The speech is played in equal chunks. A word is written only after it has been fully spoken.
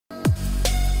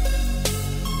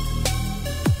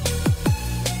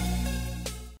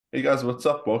Hey guys, what's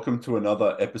up? Welcome to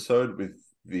another episode with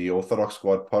the Orthodox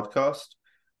Squad podcast.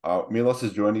 Milos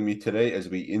is joining me today as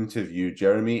we interview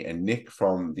Jeremy and Nick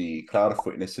from the Cloud of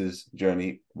Witnesses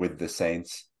Journey with the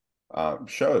Saints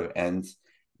show. And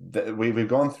we've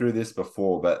gone through this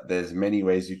before, but there's many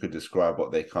ways you could describe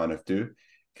what they kind of do.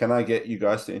 Can I get you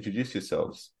guys to introduce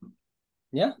yourselves?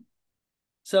 Yeah.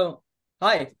 So,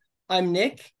 hi, I'm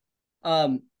Nick.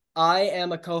 I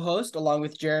am a co-host along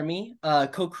with Jeremy,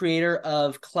 co-creator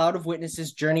of Cloud of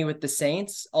Witnesses Journey with the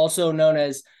Saints, also known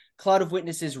as Cloud of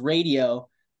Witnesses Radio.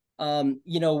 We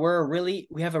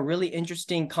have a really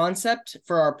interesting concept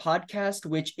for our podcast,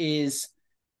 which is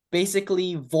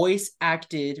basically voice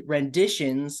acted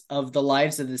renditions of the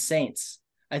lives of the saints.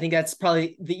 I think that's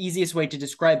probably the easiest way to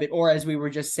describe it, or as we were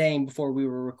just saying before we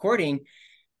were recording,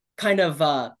 kind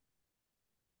of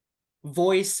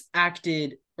voice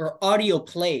acted or audio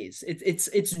plays.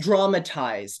 It's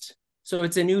dramatized, so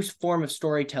it's a new form of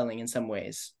storytelling in some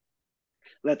ways.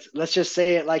 Let's just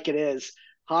say it like it is.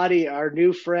 Hadi, our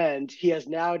new friend, he has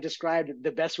now described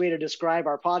the best way to describe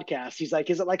our podcast. He's like,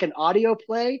 is it like an audio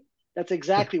play? That's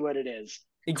exactly what it is.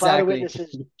 Cloud of Exactly.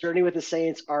 Witnesses, Journey with the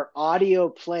Saints are audio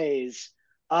plays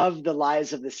of the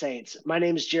lives of the saints. My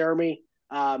name is Jeremy.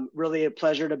 Really a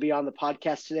pleasure to be on the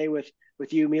podcast today with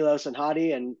you, Milos and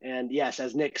Hadi. And yes,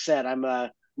 as Nick said, I'm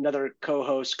another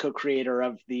co-host, co-creator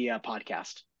of the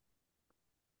podcast.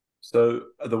 So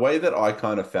the way that I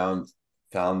kind of found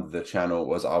the channel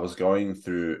was I was going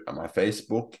through my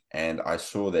Facebook and I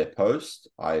saw their post.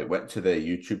 I went to their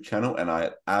YouTube channel and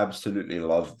I absolutely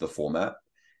loved the format.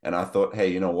 And I thought,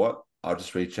 hey, you know what? I'll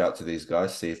just reach out to these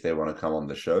guys, see if they want to come on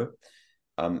the show.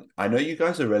 I know you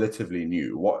guys are relatively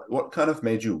new. What kind of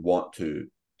made you want to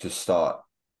start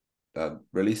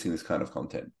releasing this kind of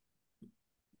content?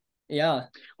 Yeah.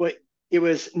 Well, it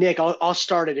was Nick. I'll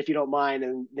start it if you don't mind,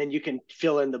 and then you can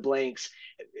fill in the blanks.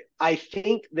 I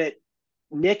think that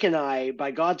Nick and I,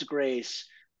 by God's grace,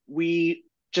 we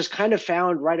just kind of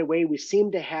found right away we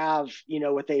seem to have,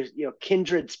 what they,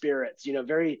 kindred spirits,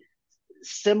 very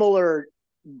similar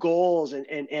goals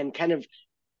and kind of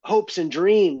hopes and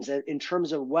dreams in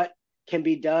terms of what can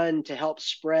be done to help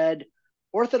spread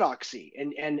orthodoxy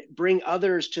and bring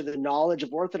others to the knowledge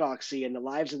of orthodoxy and the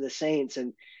lives of the saints.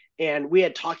 And we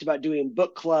had talked about doing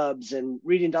book clubs and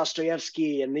reading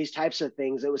Dostoevsky and these types of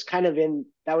things. It was kind of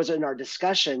that was in our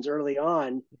discussions early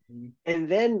on. Mm-hmm. And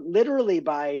then literally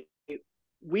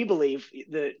we believe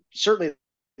certainly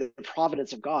the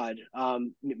providence of God,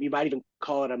 you might even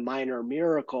call it a minor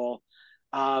miracle.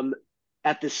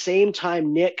 At the same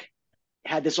time, Nick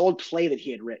had this old play that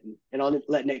he had written, and I'll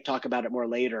let Nick talk about it more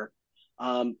later.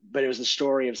 But it was the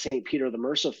story of Saint Peter the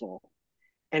Merciful.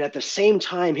 And at the same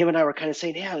time, him and I were kind of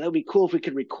saying, yeah, that would be cool if we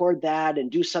could record that and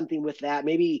do something with that,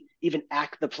 maybe even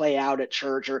act the play out at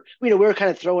church, or, we were kind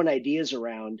of throwing ideas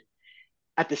around.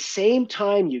 At the same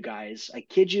time, you guys, I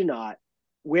kid you not,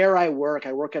 where I work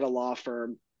at a law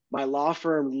firm. My law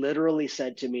firm literally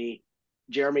said to me,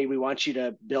 Jeremy, we want you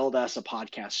to build us a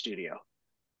podcast studio.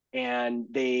 And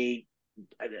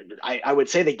I would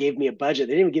say they gave me a budget.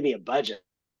 They didn't even give me a budget.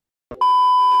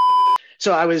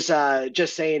 So I was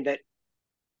just saying that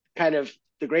kind of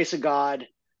the grace of God,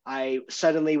 I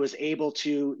suddenly was able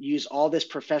to use all this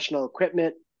professional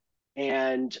equipment,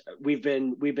 and we've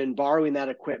been borrowing that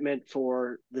equipment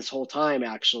for this whole time,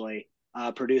 actually,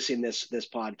 producing this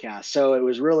podcast. So it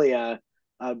was really a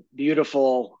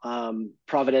beautiful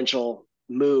providential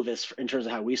move in terms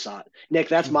of how we saw it. Nick,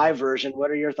 that's my version.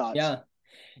 What are your thoughts?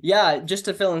 Yeah, just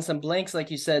to fill in some blanks,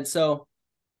 like you said. So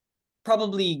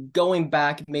probably going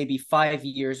back maybe 5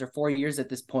 years or 4 years at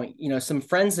this point, some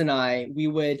friends and we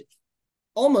would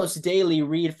almost daily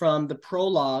read from the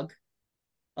prologue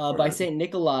by Saint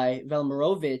Nikolai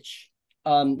Velimirovich,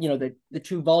 the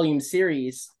 2-volume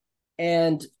series.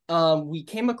 And we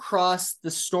came across the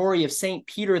story of Saint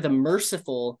Peter the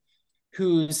Merciful,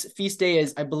 whose feast day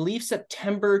is, I believe,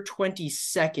 September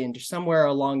 22nd, somewhere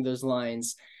along those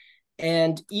lines.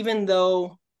 And even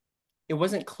though it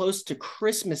wasn't close to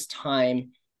Christmas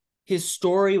time, his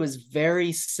story was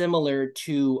very similar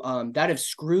to that of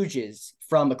Scrooge's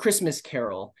from A Christmas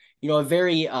Carol. A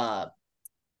very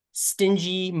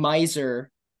stingy miser,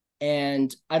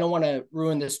 and I don't want to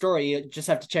ruin the story. You just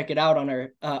have to check it out on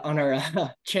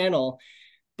our channel.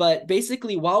 But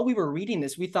basically, while we were reading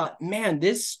this, we thought, man,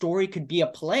 this story could be a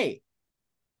play.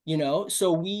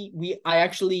 So I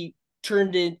actually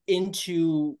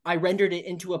I rendered it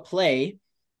into a play.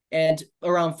 And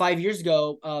around 5 years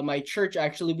ago, my church,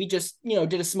 actually, we just,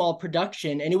 did a small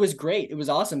production, and it was great. It was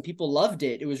awesome. People loved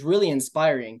it. It was really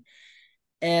inspiring.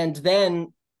 And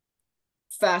then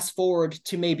fast forward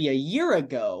to maybe a year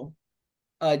ago,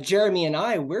 Jeremy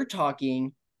and we're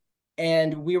talking,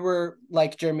 and we were,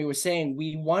 like Jeremy was saying,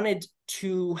 we wanted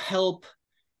to help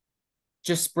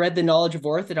just spread the knowledge of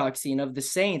orthodoxy and of the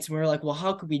saints. And we were like, well,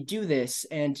 how could we do this?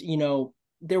 And,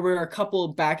 there were a couple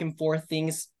back and forth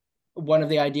things. One of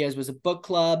the ideas was a book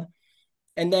club.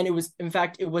 And then it was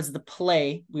the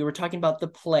play. We were talking about the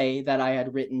play that I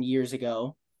had written years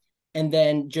ago. And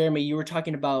then, Jeremy, you were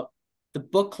talking about the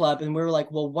book club. And we were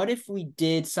like, well, what if we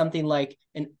did something like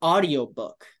an audio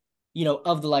book,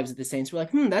 of the lives of the saints? We're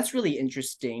like, that's really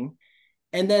interesting.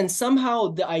 And then somehow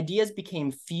the ideas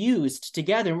became fused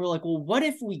together. And we're like, well, what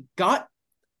if we got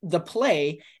the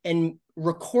play and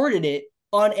recorded it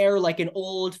on air like an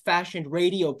old fashioned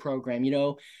radio program,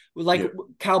 like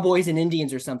Cowboys and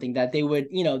Indians or something that they would,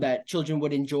 that children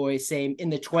would enjoy, say, in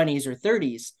the 20s or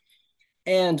 30s.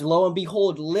 And lo and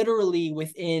behold, literally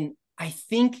within, I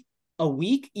think, a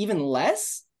week, even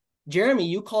less, Jeremy,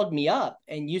 you called me up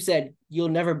and you said, you'll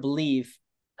never believe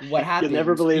what happened. You'll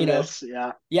never believe this.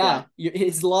 Yeah.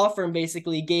 His law firm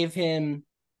basically gave him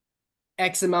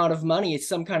X amount of money,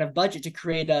 some kind of budget to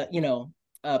create a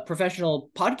professional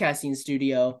podcasting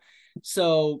studio.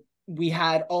 So we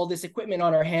had all this equipment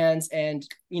on our hands, and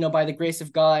by the grace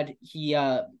of God,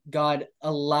 God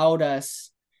allowed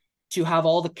us to have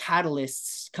all the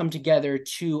catalysts come together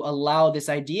to allow this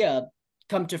idea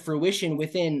come to fruition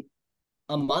within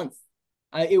a month.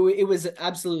 It was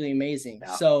absolutely amazing.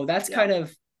 Yeah. So that's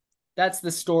that's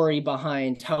the story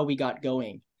behind how we got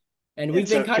going. And we've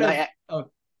been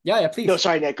please. No,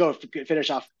 sorry, Nick, go finish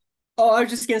off. Oh, I was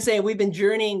just going to say, we've been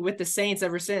journeying with the saints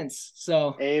ever since.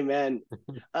 So, amen.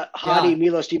 Hadi,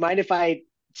 Milos, do you mind if I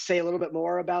say a little bit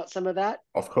more about some of that?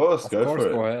 Of course, go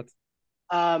ahead.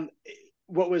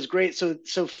 What was great,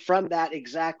 so from that,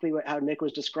 exactly how Nick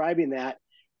was describing that,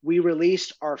 we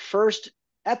released our first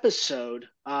episode.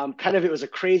 It was a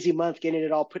crazy month getting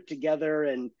it all put together,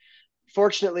 and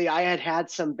fortunately, I had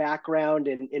some background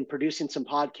in producing some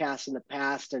podcasts in the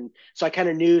past. And so I kind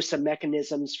of knew some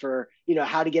mechanisms for,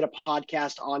 how to get a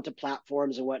podcast onto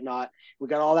platforms and whatnot. We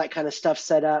got all that kind of stuff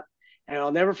set up. And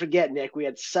I'll never forget, Nick, we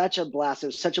had such a blast. It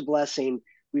was such a blessing.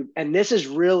 And this is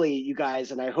really, you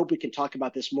guys, and I hope we can talk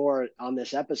about this more on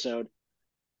this episode.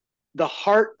 The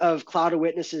heart of Cloud of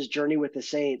Witnesses' journey with the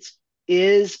saints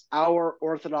is our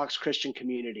Orthodox Christian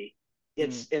community.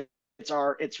 It's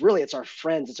our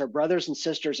friends, it's our brothers and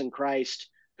sisters in Christ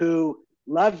who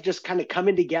love just kind of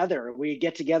coming together. We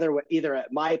get together either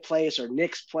at my place or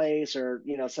Nick's place, or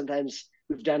sometimes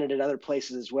we've done it at other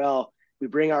places as well. We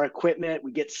bring our equipment,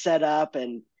 we get set up,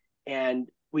 and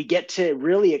we get to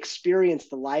really experience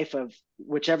the life of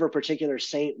whichever particular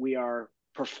saint we are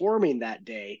performing that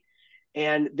day.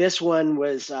 And this one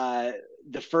was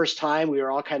the first time. We were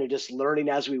all kind of just learning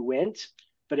as we went,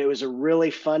 but it was a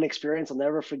really fun experience. I'll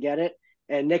never forget it.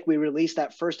 And Nick, we released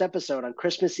that first episode on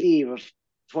Christmas Eve of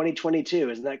 2022.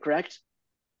 Isn't that correct?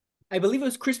 I believe it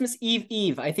was Christmas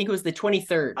Eve. I think it was the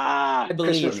 23rd. I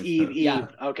believe. Christmas Eve. Yeah.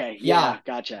 Okay. Yeah.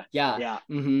 Gotcha. Yeah.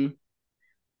 Mm-hmm.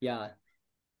 Yeah.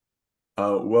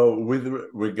 Well, with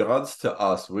regards to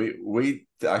us,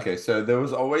 so there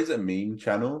was always a meme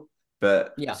channel,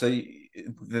 but so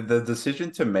the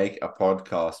decision to make a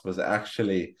podcast was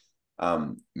actually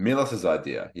Milos's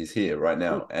idea. He's here right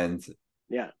now, and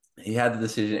he had the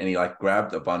decision, and he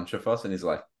grabbed a bunch of us, and he's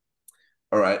like,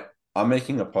 "All right, I'm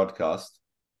making a podcast.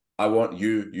 I want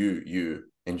you,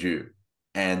 and you."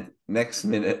 And next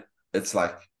minute, it's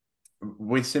like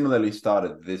we similarly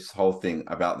started this whole thing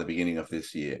about the beginning of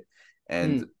this year,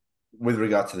 and with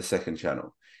regard to the second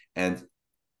channel, and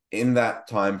in that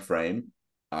time frame,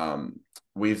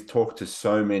 we've talked to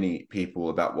so many people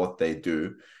about what they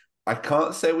do. I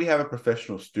can't say we have a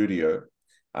professional studio,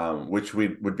 which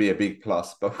would be a big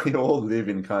plus, but we all live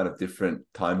in kind of different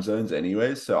time zones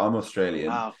anyways. So I'm Australian.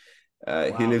 Wow.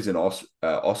 He lives in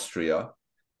Austria.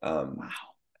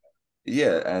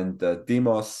 Yeah, and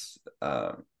Demos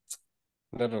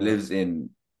lives in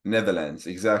Netherlands.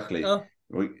 Exactly. Oh.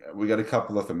 We got a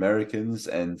couple of Americans,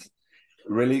 and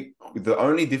really the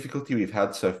only difficulty we've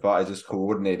had so far is just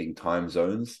coordinating time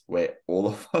zones where all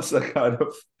of us are kind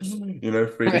of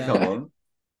free to come on.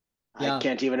 I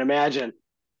can't even imagine.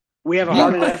 We have a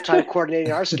hard enough time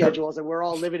coordinating our schedules, and we're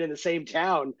all living in the same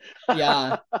town.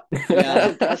 Yeah.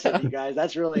 That's impressive, you guys.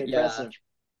 That's really impressive.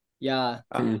 Yeah.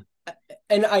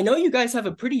 And I know you guys have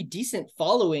a pretty decent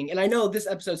following, and I know this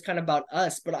episode's kind of about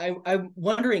us, but I'm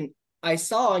wondering, I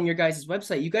saw on your guys'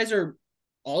 website, you guys are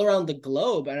all around the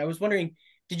globe, and I was wondering,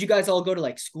 did you guys all go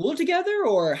to school together,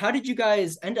 or how did you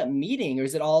guys end up meeting, or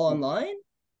is it all online?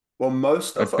 Well,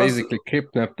 most of us basically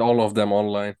kidnapped all of them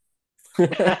online.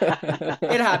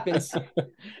 It happens.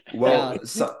 Well,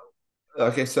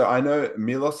 Okay, so I know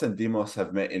Milos and Dimos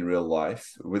have met in real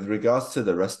life. With regards to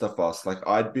the rest of us, like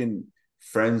I'd been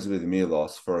friends with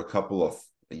Milos for a couple of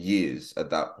years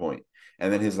at that point.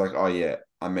 And then he's like, "Oh yeah,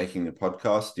 I'm making a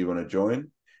podcast. Do you want to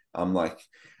join?" I'm like,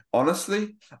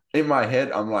 honestly, in my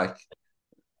head, I'm like,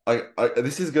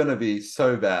 this is gonna be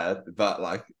so bad, but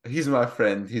like he's my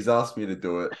friend. He's asked me to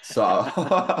do it, so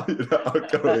I'll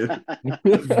go in.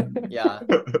 Yeah.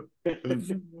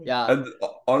 Yeah. And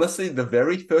honestly, the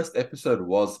very first episode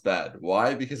was bad.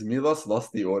 Why? Because Milos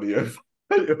lost the audio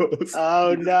files.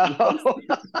 Oh no.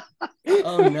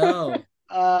 Oh no.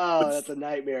 Oh, that's a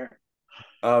nightmare.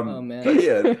 Oh man. But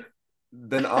yeah,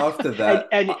 then after that,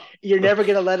 And you're never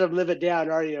gonna let him live it down,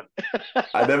 are you?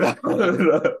 I never.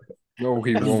 No,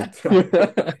 he won't.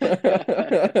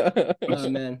 Oh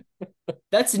man.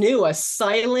 That's new. A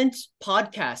silent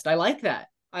podcast. I like that.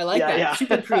 I like that. Yeah.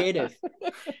 Super creative.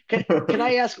 Can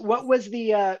I ask, what was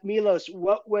the Milos?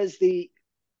 What was the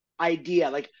idea?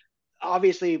 Like,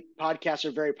 obviously, podcasts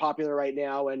are very popular right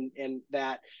now, and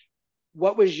that.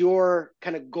 What was your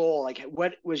kind of goal? Like,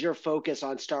 what was your focus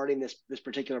on starting this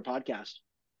particular podcast?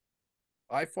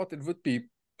 I thought it would be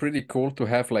pretty cool to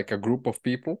have like a group of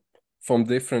people from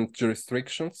different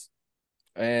jurisdictions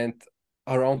and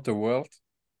around the world.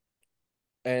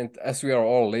 And as we are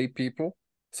all lay people,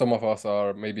 some of us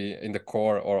are maybe in the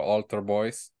core or altar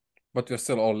boys, but we're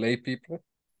still all lay people.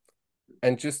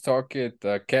 And just talk it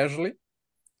casually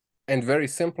and very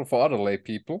simple for other lay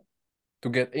people to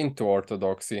get into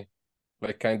Orthodoxy,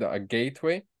 like kind of a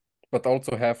gateway, but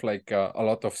also have like a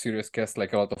lot of serious guests,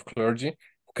 like a lot of clergy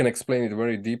who can explain it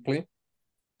very deeply.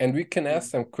 And we can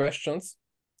ask them questions,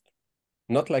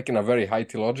 not like in a very high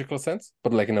theological sense,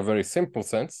 but like in a very simple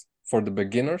sense for the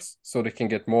beginners, so they can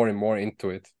get more and more into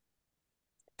it.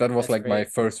 That was That's like my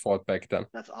great. first thought back then.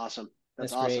 That's awesome.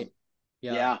 That's Great. awesome.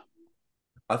 Yeah. Yeah.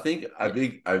 I think a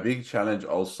big challenge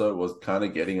also was kind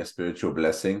of getting a spiritual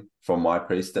blessing from my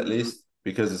priest at least,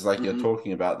 because it's like you're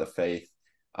talking about the faith,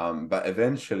 but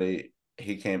eventually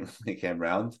he came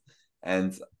round,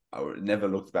 and I never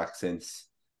looked back since.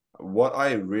 What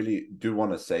I really do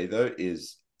want to say though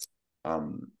is, I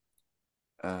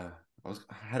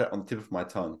had it on the tip of my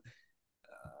tongue.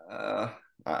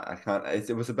 I can't.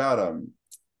 It was about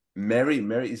Mary.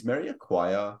 Is Mary a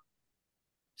choir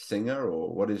singer,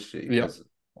 or what is she? Yeah,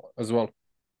 as well.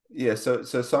 Yeah, so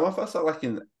some of us are like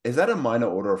is that a minor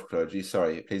order of clergy?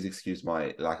 Sorry, please excuse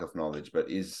my lack of knowledge, but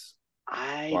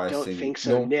I don't think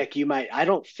so. No. Nick, you might. I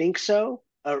don't think so.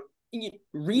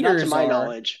 Readers, not to my are,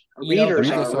 knowledge.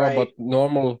 Readers are right. But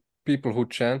normal people who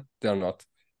chant, they're not,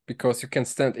 because you can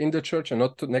stand in the church and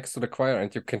not next to the choir,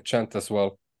 and you can chant as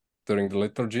well during the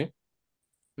liturgy.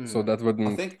 So that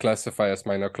wouldn't classify as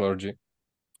minor clergy.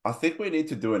 I think we need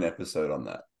to do an episode on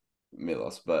that,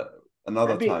 Milos, but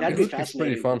another time. That'd be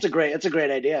fascinating. It's a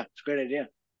great idea. It's a great idea.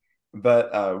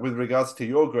 But with regards to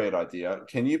your great idea,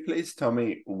 can you please tell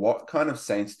me what kind of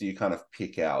saints do you kind of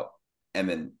pick out and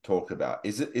then talk about?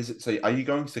 Is it so? Are you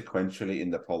going sequentially in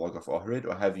the prologue of Ohrid,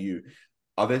 or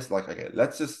are there like, okay,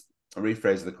 let's just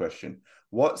rephrase the question.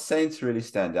 What saints really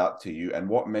stand out to you, and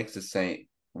what makes a saint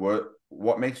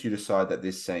what makes you decide that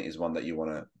this saint is one that you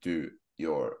want to do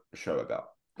your show about,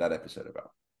 that episode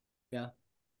about? Yeah.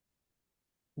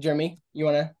 Jeremy, you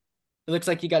want to? It looks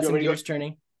like you got some gears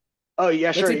turning. Oh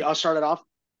yeah, sure. I'll start it off.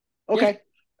 Okay. Yeah.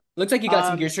 Looks like you got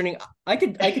some gears turning. I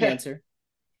could answer.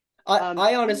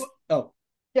 I honestly. Oh.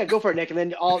 Yeah, go for it, Nick, and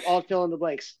then I'll fill in the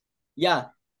blanks. Yeah.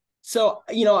 So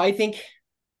I think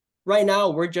right now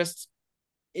we're just,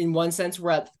 in one sense,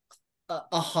 we're at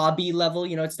a hobby level.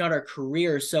 It's not our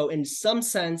career. So in some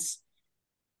sense,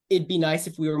 it'd be nice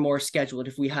if we were more scheduled,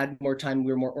 if we had more time,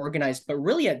 we were more organized. But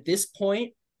really, at this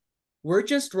point, we're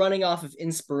just running off of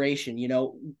inspiration.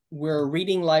 We're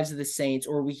reading Lives of the Saints,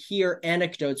 or we hear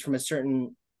anecdotes from a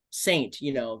certain saint,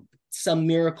 some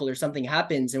miracle or something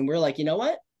happens, and we're like, you know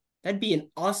what? That'd be an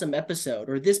awesome episode.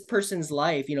 Or this person's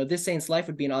life, this saint's life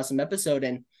would be an awesome episode.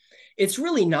 And it's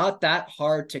really not that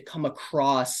hard to come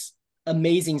across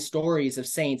amazing stories of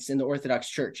saints in the Orthodox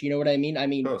Church. You know what I mean?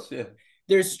 Of course, yeah.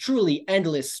 There's truly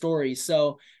endless stories.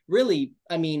 So really,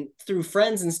 through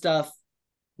friends and stuff,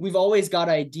 we've always got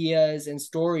ideas and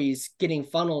stories getting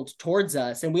funneled towards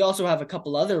us. And we also have a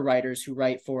couple other writers who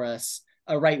write for us,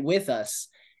 write with us.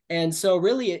 And so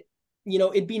really,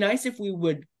 it'd be nice if we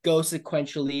would go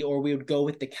sequentially, or we would go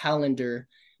with the calendar.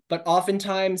 But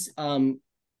oftentimes,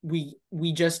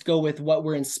 we just go with what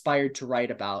we're inspired to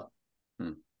write about.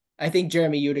 I think,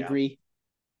 Jeremy, you'd agree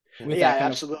with that.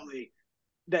 Absolutely.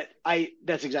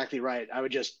 That's exactly right. I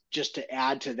would just to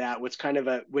add to that, what's kind of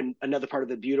another part of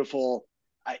the beautiful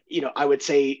I would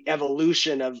say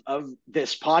evolution of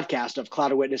this podcast of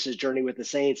Cloud of Witnesses Journey with the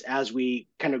Saints as we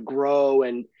kind of grow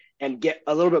and get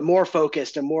a little bit more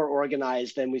focused and more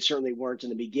organized than we certainly weren't in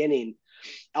the beginning.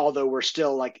 Although we're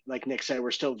still, like Nick said,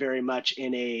 we're still very much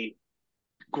in a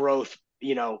growth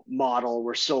model.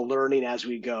 We're still learning as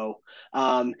we go.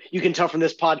 You can tell from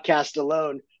this podcast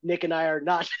alone, Nick and I are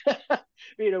not,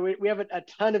 we have a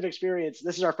ton of experience.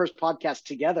 This is our first podcast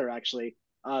together, actually.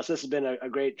 So this has been a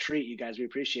great treat, you guys. We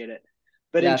appreciate it.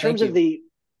 But in terms of the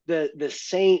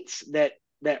saints that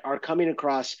are coming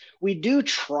across, we do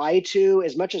try to,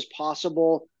 as much as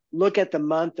possible, look at the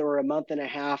month or a month and a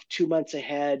half, 2 months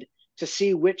ahead to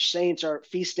see which saints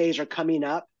feast days are coming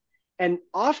up. And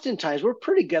oftentimes we're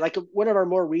pretty good. Like one of our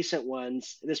more recent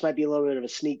ones, this might be a little bit of a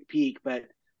sneak peek, but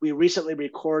we recently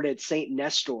recorded Saint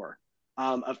Nestor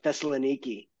of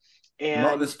Thessaloniki. And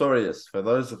not Nestorius, for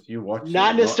those of you watching.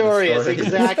 Not Nestorius,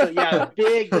 exactly. Yeah,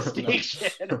 big distinction.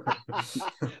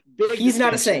 He's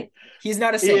not a saint. He's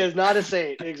not a saint. He is not a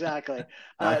saint, exactly.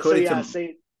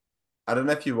 Saint. I don't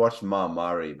know if you watched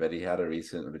Mari, but he had a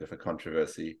recent bit of a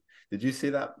controversy. Did you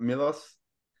see that, Milos?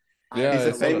 Yeah,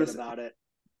 he's famous about it.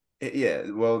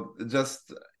 Yeah, well,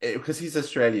 just because he's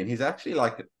Australian, he's actually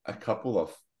like a couple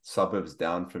of suburbs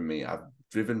down from me. I've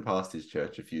driven past his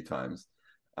church a few times.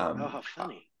 How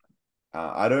funny.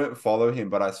 I don't follow him,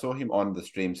 but I saw him on the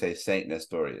stream say Saint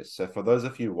Nestorius. So for those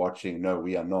of you watching, no,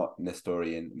 we are not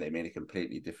Nestorian. They mean a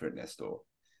completely different Nestor.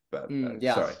 But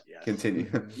sorry, continue.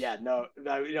 Yeah, no,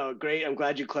 great. I'm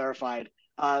glad you clarified.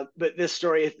 But this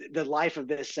story, the life of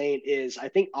this saint is, I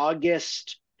think,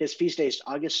 his feast day is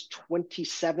August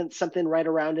 27th, something right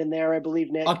around in there, I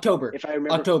believe, Nick. October. If I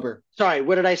remember. October. Sorry,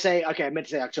 what did I say? Okay, I meant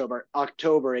to say October.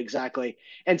 October, exactly.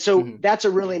 And so that's a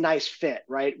really nice fit,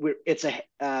 right? It's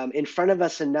in front of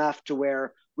us enough to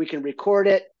where we can record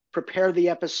it, prepare the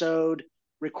episode,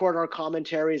 record our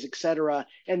commentaries, etc.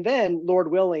 And then, Lord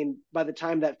willing, by the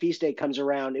time that feast day comes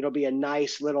around, it'll be a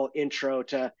nice little intro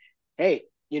to, hey,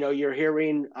 you're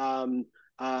hearing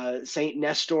Saint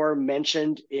Nestor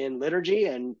mentioned in liturgy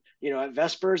and at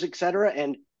Vespers, etc.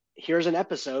 And here's an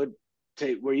episode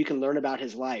where you can learn about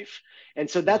his life. And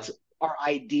so that's our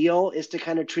ideal, is to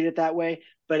kind of treat it that way.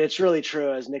 But it's really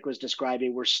true, as Nick was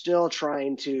describing, we're still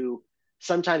trying to,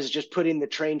 sometimes it's just putting the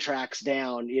train tracks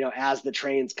down, as the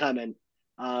train's coming,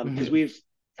 because we've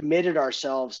committed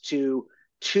ourselves to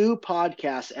 2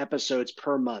 podcast episodes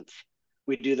per month.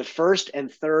 We do the first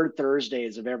and third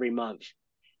Thursdays of every month.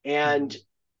 And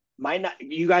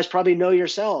you guys probably know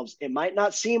yourselves, it might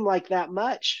not seem like that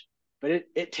much, but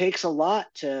it takes a lot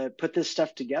to put this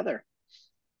stuff together.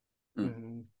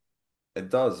 It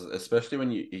does, especially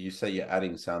when you say you're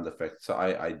adding sound effects. So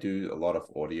I do a lot of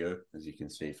audio, as you can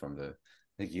see from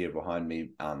the gear behind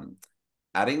me.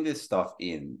 Adding this stuff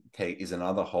in is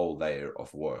another whole layer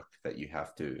of work that you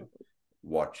have to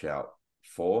watch out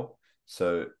for.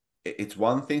 So it's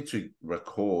one thing to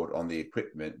record on the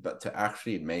equipment, but to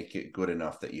actually make it good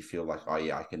enough that you feel like, oh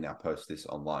yeah, I can now post this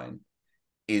online,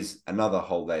 is another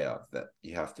whole layer that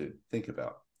you have to think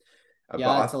about. It's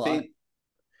a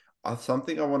lot.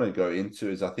 Something I want to go into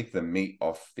is, I think, the meat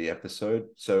of the episode.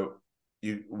 So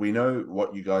we know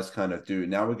what you guys kind of do.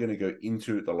 Now we're going to go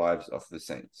into the lives of the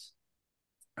saints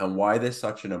and why there's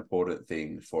such an important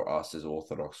thing for us as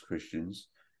Orthodox Christians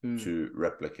to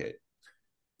replicate.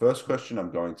 First question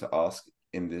I'm going to ask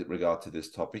in regard to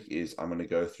this topic is, I'm going to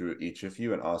go through each of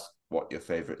you and ask what your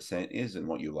favorite saint is and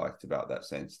what you liked about that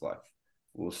saint's life.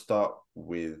 We'll start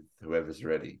with whoever's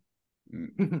ready.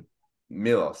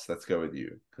 Milos, let's go with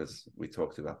you, because we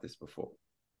talked about this before.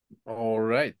 All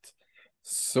right.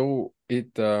 So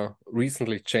it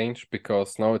recently changed,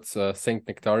 because now it's Saint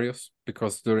Nectarius,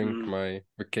 because during my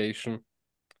vacation,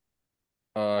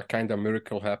 kind of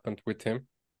miracle happened with him.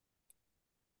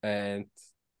 And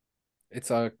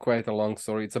it's quite a long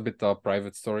story. It's a bit a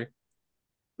private story.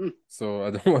 So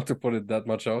I don't want to put it that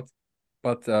much out.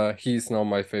 But he's now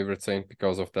my favorite saint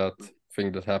because of that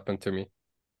thing that happened to me.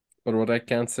 But what I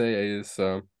can say is,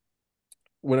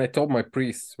 when I told my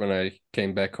priest when I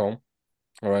came back home,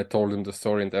 or I told him the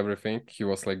story and everything, he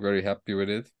was like very happy with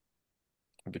it.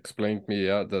 It explained me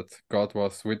that God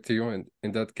was with you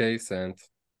in that case, and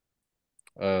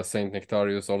Saint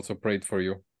Nectarius also prayed for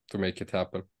you to make it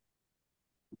happen.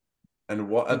 And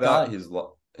what about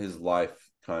his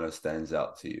life kind of stands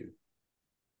out to you?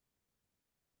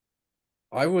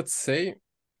 I would say,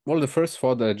 well, the first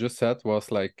thought that I just had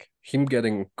was like him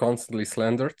getting constantly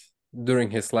slandered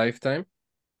during his lifetime,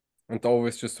 and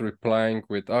always just replying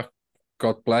with,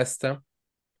 God bless them,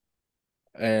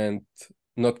 and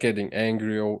not getting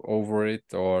angry over it,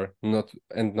 or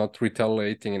not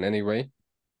retaliating in any way.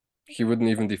 he wouldn't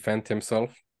even defend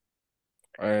himself,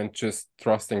 and just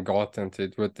trusting God, and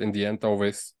it would in the end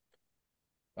always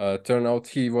turn out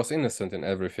he was innocent in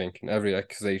everything, in every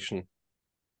accusation.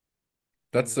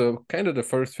 That's kind of the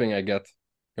first thing I get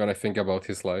when I think about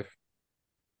his life.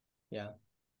 Yeah.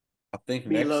 I think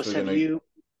next Milos, we're have gonna. you?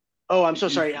 Oh, I'm so You,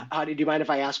 sorry. Hadi, do you mind if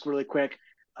I ask really quick?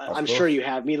 of I'm sure course. you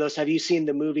have. Milos, have you seen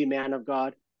the movie Man of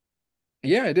God?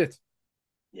 Yeah, I did.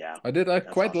 Yeah, I did. I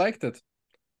that's quite awesome. liked it.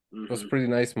 It was a Mm-hmm. pretty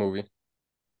nice movie.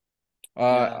 Yeah.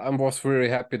 I was really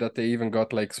happy that they even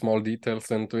got like small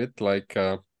details into it, like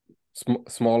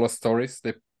smaller stories.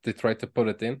 They tried to put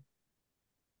it in,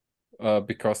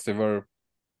 because they were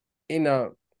in a,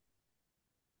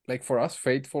 like, for us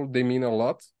faithful. They mean a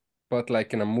lot, but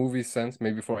like in a movie sense,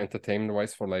 maybe for entertainment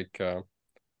wise, for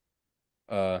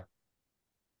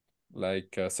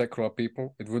secular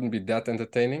people, it wouldn't be that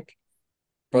entertaining.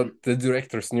 But the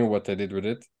directors knew what they did with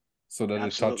it, so that it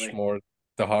touched Absolutely. more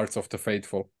the hearts of the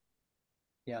faithful.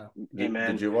 Yeah.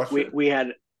 Amen. Did you watch We it? we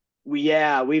had we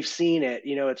yeah, we've seen it.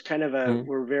 You know, it's kind of a Mm.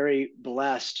 we're very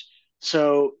blessed.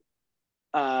 So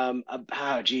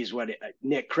oh geez, what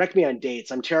Nick, correct me on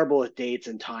dates. I'm terrible with dates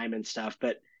and time and stuff,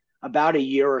 but about a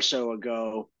year or so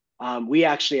ago, we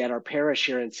actually at our parish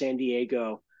here in San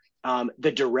Diego,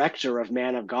 the director of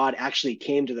Man of God actually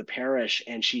came to the parish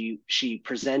and she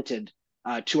presented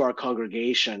to our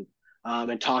congregation,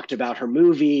 and talked about her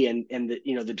movie and the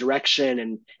the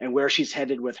direction and where she's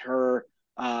headed with her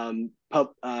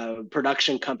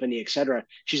production company, etc.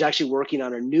 She's actually working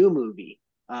on a new movie.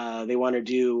 They want to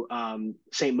do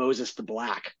Saint Moses the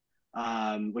Black,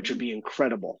 which would be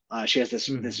incredible. She has this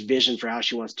vision for how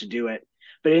she wants to do it.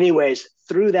 But anyways,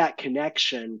 through that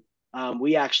connection,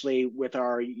 we actually, with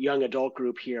our young adult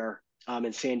group here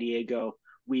in San Diego,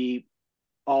 we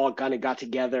all kind of got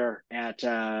together at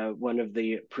one of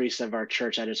the priests of our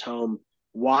church at his home,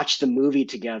 watched the movie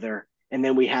together, and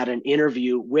then we had an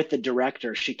interview with the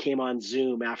director. She came on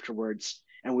Zoom afterwards,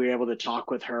 and we were able to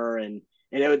talk with her, and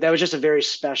that was just a very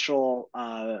special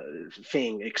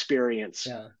experience.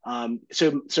 Yeah.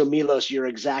 So Milos, you're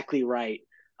exactly right.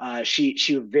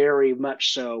 She very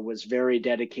much so was very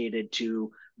dedicated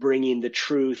to bringing the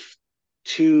truth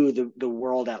to the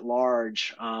world at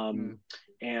large.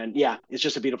 And yeah, it's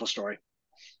just a beautiful story.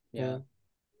 Yeah.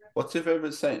 What's your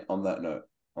favorite saint on that note?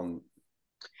 On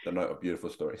the note of beautiful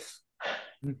stories.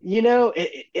 You know,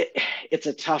 it's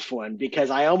a tough one because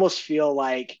I almost feel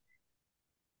like,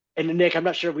 and Nick, I'm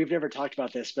not sure, we've never talked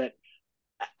about this, but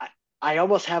I, I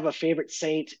almost have a favorite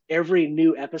saint every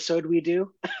new episode we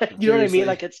do. You know what I mean? Seriously.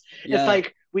 Like it's Yeah.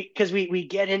 like we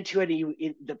get into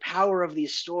it, the power of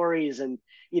these stories, and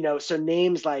so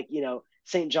names like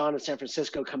Saint John of San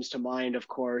Francisco comes to mind, of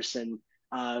course, and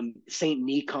Saint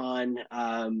Nikon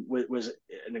was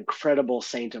an incredible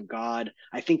saint of God.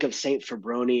 I think of Saint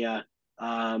Febronia,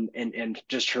 and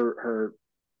just her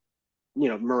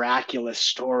miraculous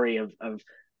story of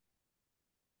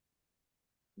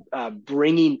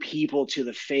bringing people to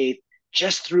the faith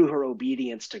just through her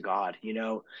obedience to God,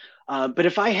 But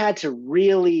if I had to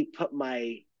really put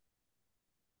my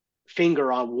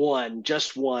finger on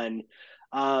just one,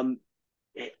 um,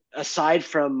 aside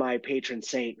from my patron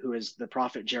saint, who is the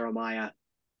prophet Jeremiah,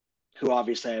 who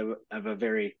obviously I have a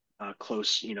very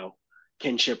close,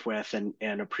 kinship with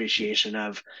and appreciation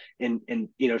of, and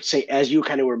say, as you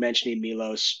kind of were mentioning,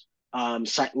 Milos,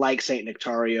 like Saint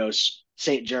Nectarios,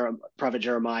 Prophet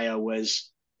Jeremiah was,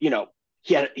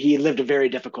 he lived a very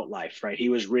difficult life, right? He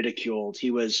was ridiculed,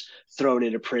 he was thrown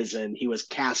into prison, he was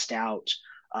cast out,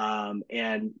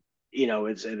 and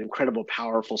it's an incredible,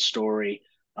 powerful story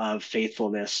of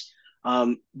faithfulness.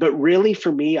 But really,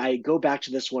 for me, I go back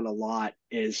to this one a lot.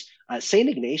 Is Saint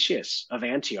Ignatius of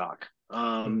Antioch?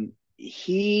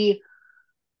 He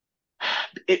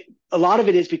a lot of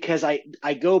it is because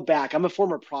I go back. I'm a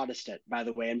former Protestant, by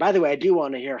the way. And by the way, I do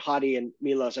want to hear Hadi and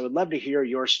Milos. I would love to hear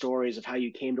your stories of how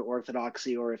you came to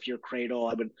Orthodoxy, or if you're cradle.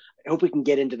 I hope we can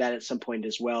get into that at some point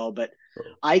as well. But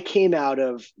I came out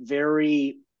of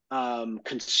very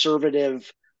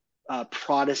conservative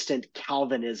Protestant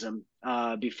Calvinism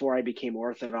before I became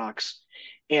Orthodox.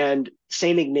 And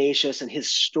St. Ignatius and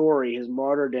his story, his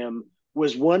martyrdom,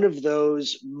 was one of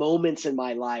those moments in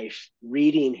my life,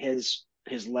 reading his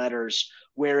letters,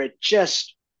 where it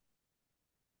just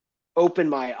opened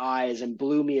my eyes and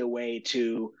blew me away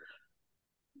to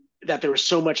that there was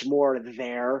so much more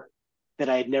there that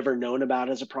I had never known about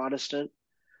as a Protestant.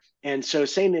 And so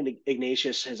St.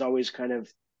 Ignatius has always kind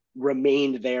of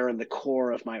remained there in the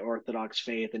core of my Orthodox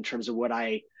faith in terms of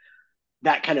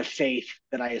that kind of faith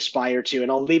that I aspire to. And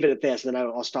I'll leave it at this, and then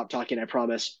I'll stop talking, I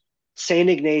promise. St.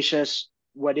 Ignatius,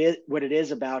 what it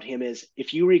is about him is,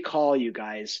 if you recall, you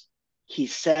guys, he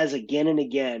says again and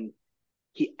again,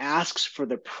 he asks for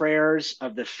the prayers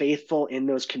of the faithful in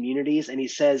those communities. And he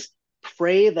says,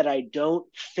 pray that I don't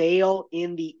fail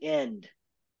in the end.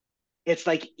 It's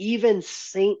like even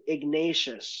Saint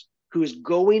Ignatius, who's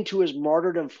going to his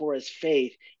martyrdom for his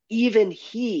faith, even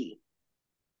he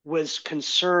was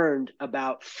concerned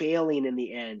about failing in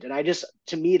the end. And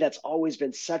to me, that's always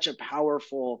been such a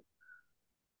powerful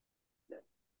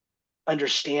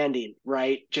understanding,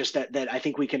 right? Just that I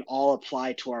think we can all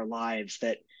apply to our lives,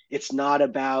 that it's not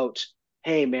about,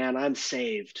 hey man, I'm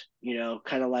saved,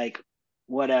 kind of like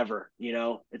whatever,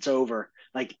 it's over.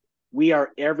 Like we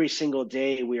are every single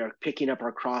day, we are picking up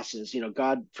our crosses,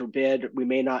 God forbid we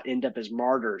may not end up as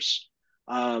martyrs.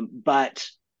 But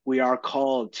we are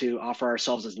called to offer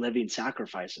ourselves as living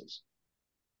sacrifices.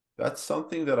 That's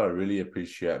something that I really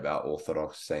appreciate about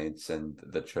Orthodox saints and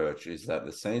the church, is that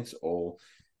the saints all,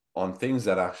 on things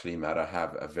that actually matter,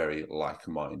 have a very like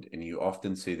mind, and you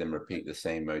often see them repeat the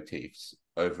same motifs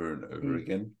over and over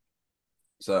again.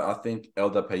 So I think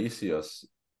Elder Paisios,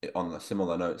 on a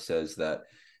similar note, says that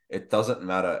it doesn't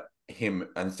matter him,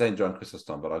 and St. John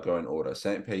Chrysostom, but I'll go in order.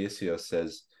 St. Paisios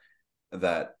says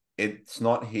that it's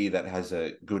not he that has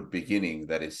a good beginning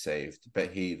that is saved,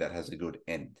 but he that has a good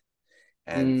end.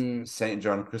 And St.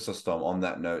 John Chrysostom, on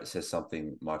that note, says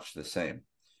something much the same.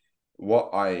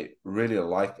 What I really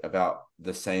like about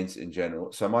the saints in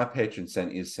general, so my patron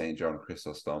saint is St. John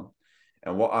Chrysostom,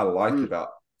 and what I like about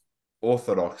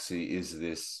Orthodoxy is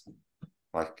this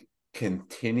like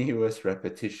continuous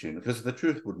repetition, because the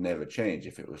truth would never change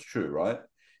if it was true, right?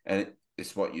 And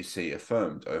it's what you see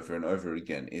affirmed over and over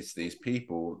again. It's these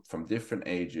people from different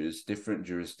ages, different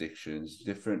jurisdictions,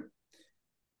 different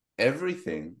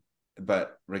everything,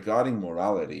 but regarding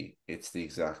morality, it's the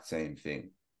exact same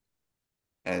thing.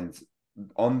 And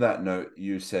on that note,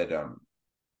 you said,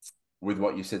 with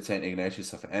what you said, St.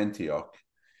 Ignatius of Antioch,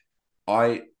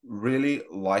 I really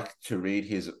like to read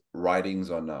his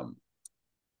writings on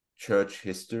church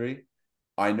history.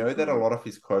 I know that a lot of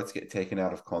his quotes get taken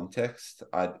out of context.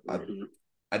 I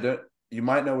don't, you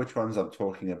might know which ones I'm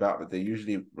talking about, but they're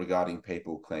usually regarding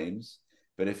papal claims.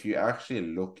 But if you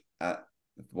actually look at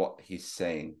what he's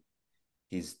saying,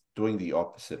 he's doing the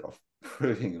opposite of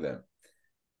proving them.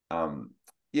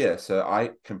 Yeah, so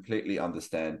I completely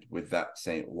understand with that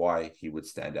saint why he would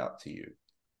stand out to you.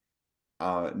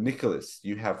 Nicholas,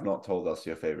 you have not told us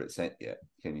your favorite saint yet.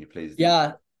 Can you please do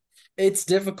Yeah, it's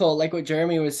difficult. Like what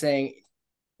Jeremy was saying,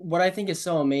 what I think is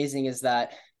so amazing is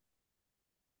that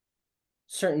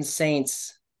certain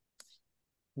saints,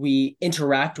 we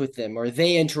interact with them or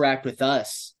they interact with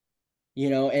us,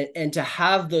 and to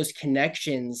have those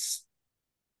connections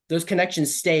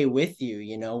stay with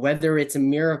you, whether it's a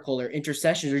miracle or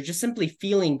intercessions or just simply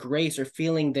feeling grace or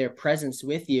feeling their presence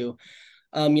with you.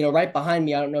 Right behind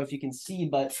me, I don't know if you can see,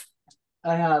 but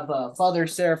I have Father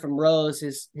Seraphim Rose,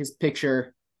 his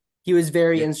picture. He was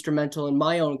very instrumental in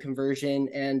my own conversion,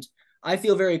 and I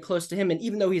feel very close to him. And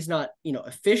even though he's not,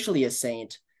 officially a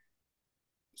saint,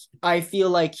 I feel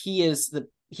like he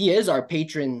is our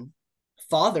patron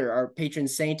father, our patron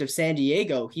saint of San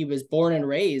Diego. He was born and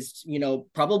raised,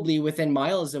 probably within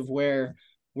miles of where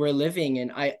we're living.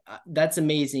 And that's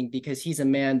amazing, because he's a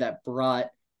man that brought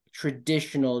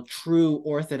traditional, true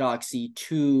orthodoxy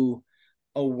to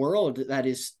a world that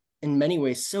is in many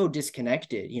ways so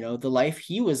disconnected. The life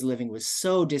he was living was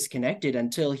so disconnected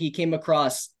until he came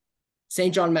across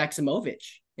St. John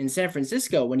Maximovich in San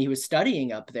Francisco when he was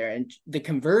studying up there. And the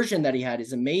conversion that he had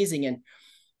is amazing. And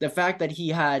the fact that he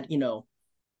had,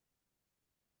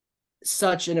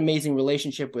 such an amazing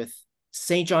relationship with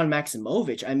St. John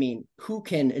Maximovich. I mean, who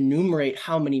can enumerate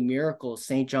how many miracles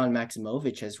St. John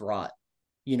Maximovich has wrought?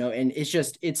 And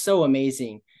it's so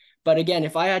amazing. But again,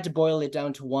 if I had to boil it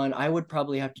down to one, I would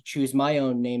probably have to choose my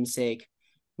own namesake,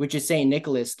 which is St.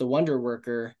 Nicholas, the Wonder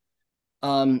Worker.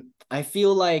 I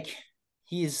feel like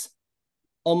he's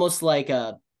almost like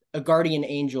a guardian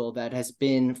angel that has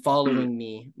been following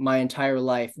me my entire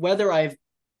life, whether I've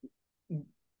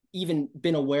even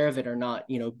been aware of it or not,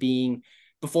 being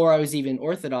before I was even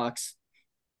Orthodox,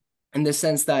 in the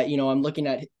sense that, I'm looking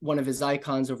at one of his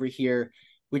icons over here,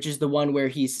 which is the one where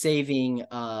he's saving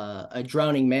a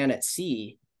drowning man at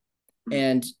sea.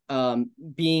 And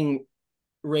being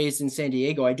raised in San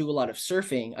Diego, I do a lot of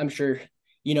surfing. I'm sure,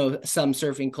 some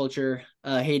surfing culture,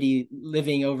 Haiti,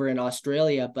 living over in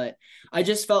Australia, but I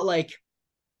just felt like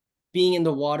being in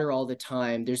the water all the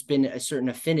time, there's been a certain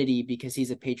affinity because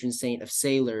he's a patron saint of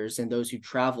sailors and those who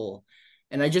travel.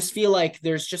 And I just feel like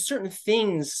there's just certain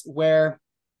things where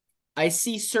I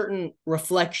see certain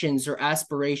reflections or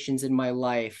aspirations in my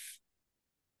life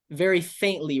very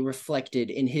faintly reflected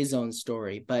in his own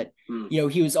story. But, Hmm.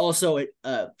 he was also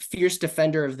a fierce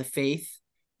defender of the faith.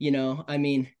 I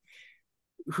mean,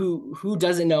 who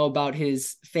doesn't know about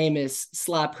his famous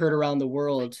slap heard around the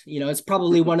world? It's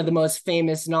probably one of the most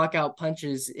famous knockout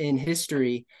punches in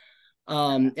history.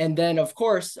 And then, of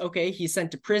course, okay, he's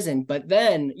sent to prison, but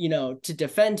then, to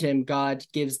defend him, God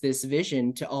gives this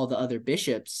vision to all the other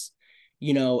bishops,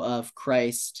 of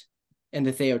Christ and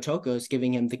the Theotokos,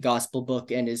 giving him the gospel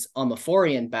book and his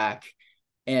Amaphorian back.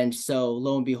 And so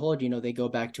lo and behold, they go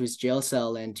back to his jail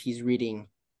cell and he's reading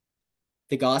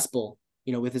the gospel,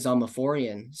 with his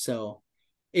Amaphorian. So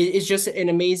it's just an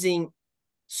amazing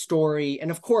story.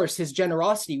 And of course, his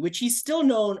generosity, which he's still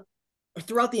known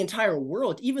throughout the entire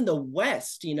world, even the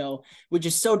West, which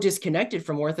is so disconnected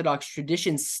from Orthodox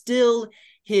tradition, still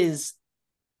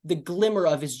the glimmer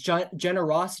of his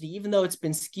generosity, even though it's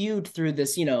been skewed through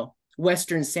this,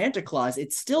 Western Santa Claus,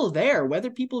 it's still there, whether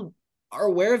people are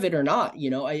aware of it or not.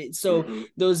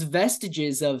 Those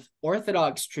vestiges of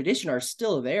Orthodox tradition are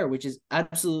still there, which is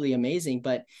absolutely amazing.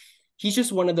 But he's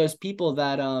just one of those people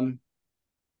that,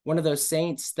 one of those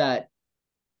saints that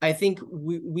I think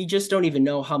we just don't even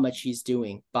know how much he's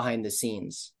doing behind the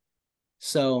scenes.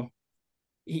 So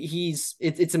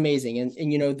it's amazing.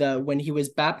 And when he was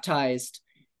baptized,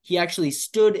 he actually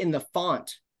stood in the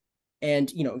font,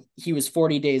 and he was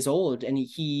 40 days old, and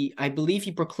I believe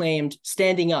he proclaimed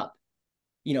standing up,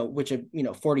 which a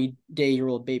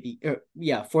 40-day-old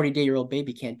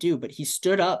baby can't do, but he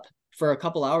stood up for a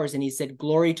couple hours and he said,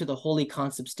 "Glory to the holy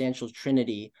consubstantial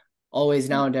Trinity, always,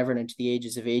 now, and ever, and into the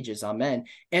ages of ages. Amen."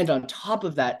 And on top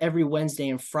of that, every Wednesday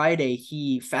and Friday,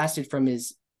 he fasted from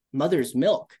his mother's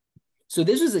milk. So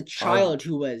this was a child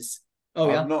who was,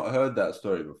 I've not heard that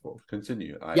story before.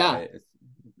 Continue.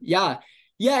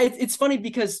 It's funny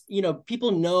because,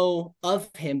 people know of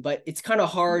him, but it's kind of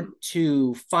hard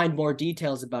to find more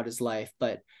details about his life.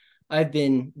 But I've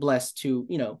been blessed to,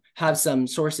 have some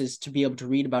sources to be able to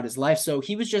read about his life. So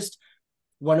he was just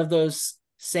one of those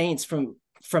saints from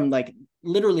like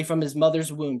literally from his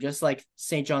mother's womb, just like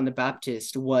St. John the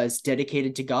Baptist was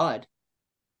dedicated to God,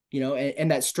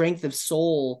 and that strength of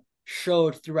soul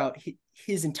showed throughout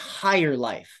his entire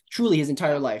life, truly his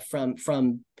entire life from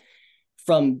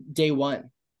day one.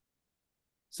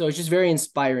 So it's just very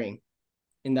inspiring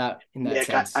in that Nick,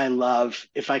 sense. I love,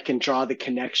 if I can draw the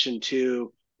connection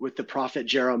too with the prophet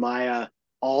Jeremiah,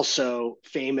 also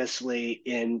famously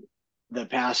in the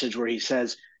passage where he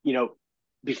says,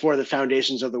 before the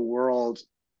foundations of the world,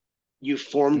 you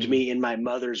formed me in my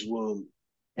mother's womb.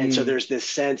 And so there's this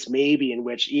sense maybe in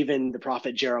which even the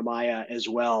prophet Jeremiah as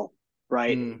well,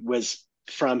 right, was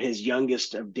from his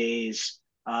youngest of days,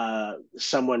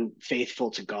 someone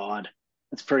faithful to God.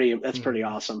 That's pretty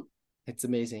awesome. It's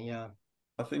amazing. Yeah.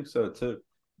 I think so too.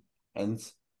 And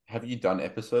have you done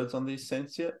episodes on these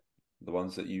saints yet? The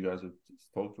ones that you guys have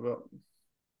talked about?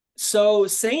 So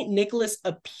Saint Nicholas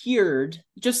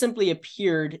just simply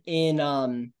appeared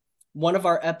in one of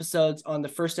our episodes on the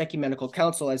First Ecumenical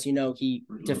Council. As you know, he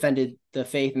defended the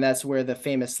faith, and that's where the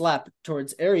famous slap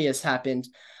towards Arius happened.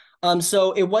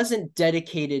 So it wasn't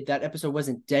dedicated, that episode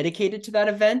wasn't dedicated to that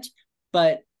event,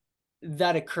 but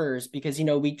that occurs because,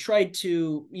 we tried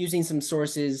to, using some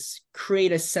sources,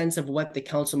 create a sense of what the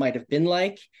council might have been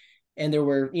like. And there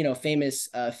were, famous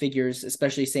figures,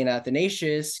 especially St.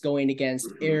 Athanasius, going against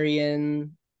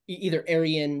either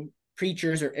Arian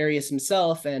preachers or Arius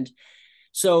himself. And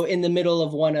so in the middle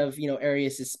of one of,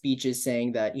 Arius's speeches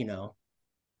saying that,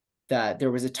 that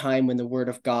there was a time when the word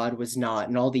of God was not,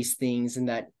 and all these things, and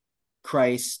that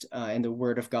Christ and the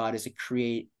word of God is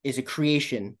a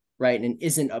creation, right? And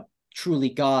isn't a truly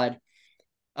God.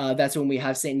 That's when we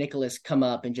have St. Nicholas come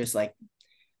up and just like,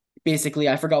 basically,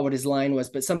 I forgot what his line was,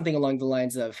 but something along the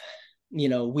lines of,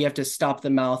 we have to stop the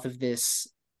mouth of this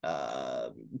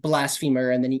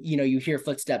blasphemer. And then, you hear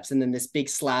footsteps and then this big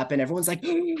slap and everyone's like,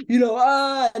 and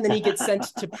then he gets sent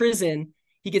to prison.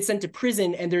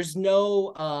 And there's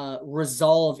no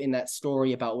resolve in that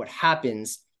story about what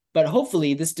happens. But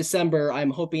hopefully this December,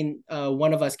 I'm hoping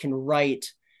one of us can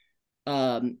write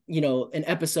an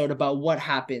episode about what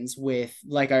happens with,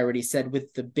 like I already said,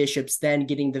 with the bishops then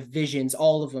getting the visions,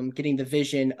 all of them getting the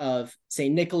vision of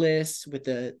St. Nicholas with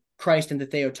the Christ and the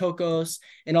Theotokos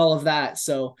and all of that.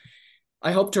 So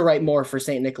I hope to write more for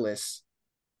St. Nicholas.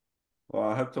 Well,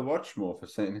 I hope to watch more for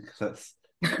St. Nicholas.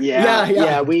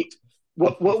 Yeah.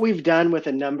 What we've done with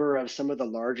a number of some of the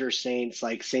larger saints,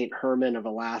 like St. Herman of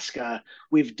Alaska,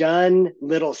 we've done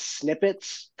little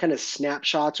snippets, kind of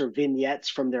snapshots or vignettes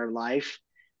from their life.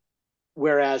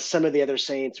 whereas some of the other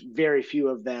saints, very few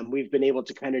of them, we've been able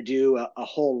to kind of do a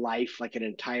whole life, like an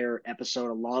entire episode,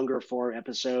 a longer form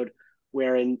episode,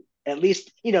 wherein at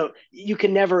least, you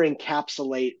can never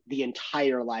encapsulate the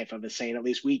entire life of a saint. At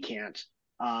least we can't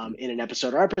in an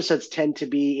episode. Our episodes tend to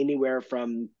be anywhere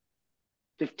from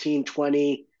 15,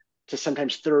 20 to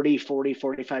sometimes 30, 40,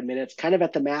 45 minutes, kind of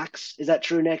at the max. Is that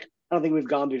true, Nick? I don't think we've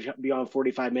gone beyond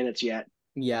 45 minutes yet.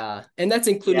 Yeah. And that's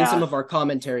including some of our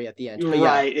commentary at the end. But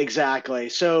right, exactly.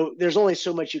 So there's only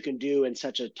so much you can do in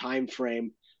such a time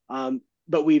frame.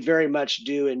 But we very much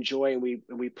do enjoy, and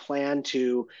we plan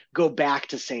to go back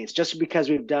to saints. Just because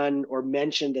we've done or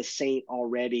mentioned a saint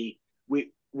already,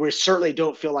 we certainly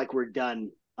don't feel like we're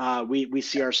done. We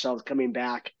see ourselves coming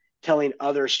back, telling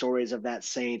other stories of that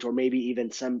saint, or maybe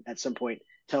even at some point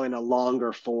telling a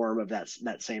longer form of that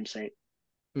same saint.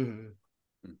 Mm-hmm.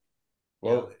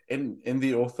 Well, in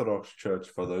the Orthodox Church,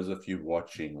 for those of you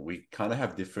watching, we kind of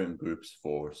have different groups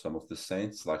for some of the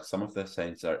saints. Like some of the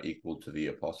saints are equal to the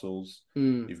apostles.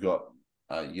 You've got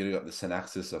the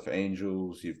synaxis of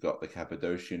angels. You've got the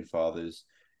Cappadocian fathers.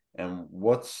 And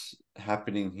what's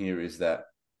happening here is that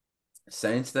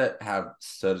saints that have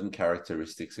certain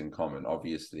characteristics in common,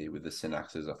 obviously with the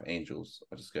synaxis of angels,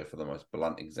 I'll just go for the most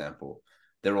blunt example.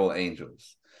 They're all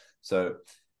angels. So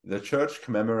the church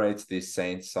commemorates these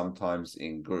saints sometimes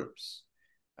in groups.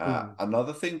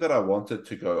 Another thing that I wanted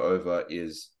to go over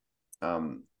is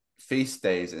feast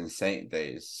days and saint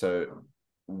days. So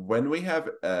when we have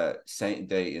a saint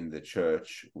day in the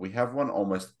church, we have one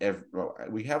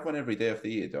we have one every day of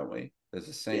the year, don't we? There's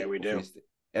a saint. Yeah, we do.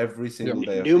 Every single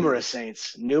day. Numerous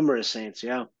saints.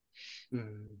 Yeah.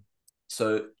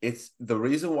 So it's the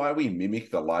reason why we mimic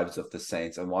the lives of the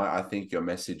saints, and why I think your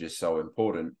message is so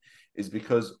important, is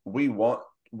because we want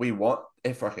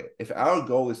if our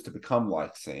goal is to become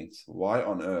like saints, why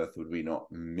on earth would we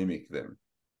not mimic them?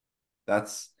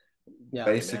 That's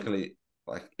basically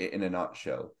like in a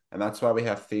nutshell. And that's why we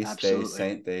have feast days,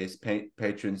 saint days,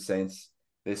 patron saints,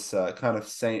 this kind of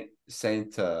saint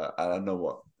I don't know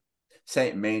what,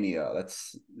 saint mania,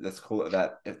 let's call it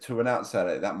that. To an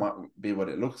outsider that might be what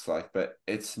it looks like, but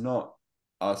it's not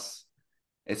us.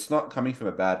 It's not coming from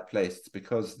a bad place. It's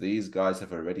because these guys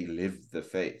have already lived the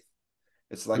faith.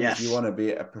 It's like if you want to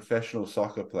be a professional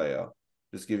soccer player,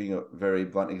 just giving a very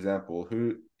blunt example,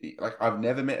 I've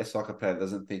never met a soccer player that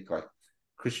doesn't think like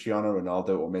Cristiano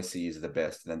Ronaldo or Messi is the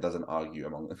best, and then doesn't argue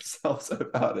among themselves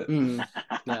about it.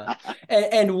 Yeah.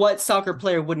 And what soccer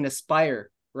player wouldn't aspire,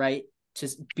 right, to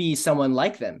be someone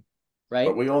like them, right?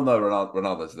 But we all know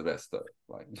Ronaldo's the best, though.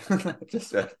 Like,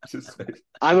 just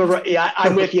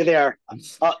I'm with you there. I'm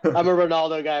a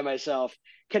Ronaldo guy myself.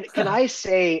 Can I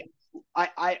say,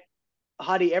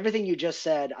 Hadi, everything you just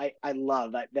said, I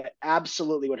love that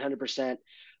absolutely 100%.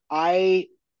 I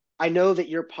know that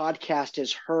your podcast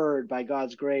is heard by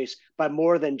God's grace by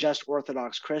more than just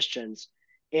Orthodox Christians,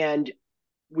 and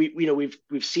we've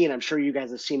seen, I'm sure you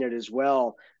guys have seen it as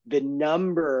well, the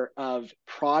number of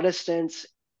Protestants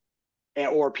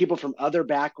or people from other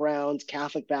backgrounds,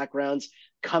 Catholic backgrounds,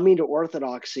 coming to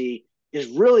Orthodoxy is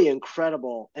really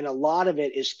incredible. And a lot of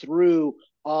it is through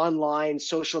online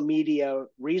social media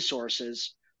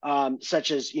resources,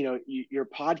 such as, your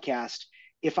podcast.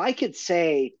 If I could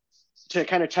say, to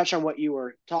kind of touch on what you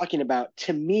were talking about,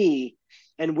 to me,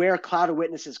 and where Cloud of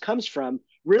Witnesses comes from,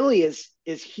 really is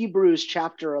Hebrews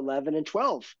chapter 11 and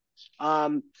 12.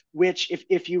 Which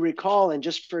if you recall, and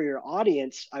just for your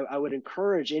audience, I would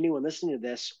encourage anyone listening to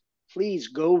this, please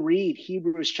go read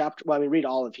read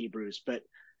all of Hebrews, but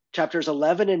chapters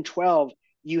 11 and 12,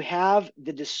 you have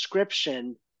the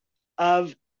description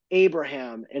of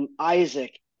Abraham and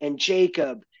Isaac and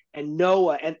Jacob and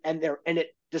Noah, and it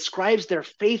describes their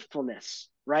faithfulness,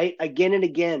 right? Again and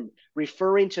again,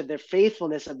 referring to the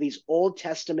faithfulness of these Old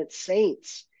Testament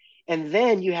saints. And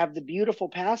then you have the beautiful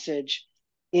passage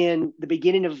in the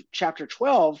beginning of chapter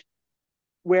 12,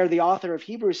 where the author of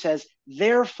Hebrews says,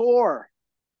 therefore,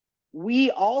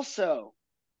 we also,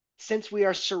 since we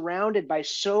are surrounded by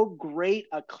so great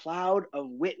a cloud of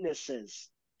witnesses,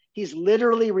 he's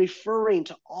literally referring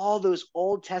to all those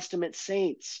Old Testament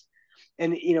saints.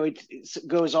 And, it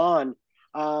goes on.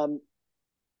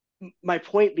 My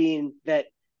point being that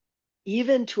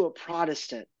even to a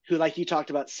Protestant who, like you talked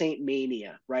about, Saint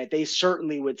Mania, right? They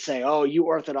certainly would say, "Oh, you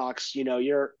Orthodox, you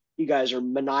guys are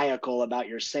maniacal about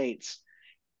your saints."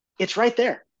 It's right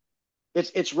there.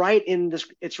 It's right in this.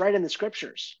 It's right in the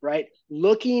scriptures, right?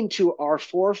 Looking to our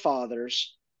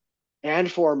forefathers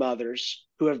and foremothers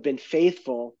who have been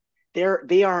faithful,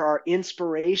 they are our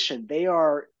inspiration. They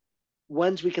are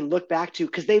ones we can look back to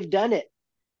because they've done it.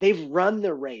 They've run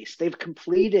the race. They've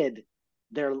completed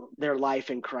their life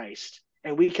in Christ,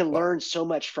 and we can learn so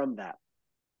much from that.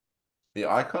 The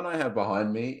icon I have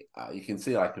behind me, you can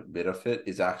see like a bit of it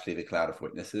is actually the cloud of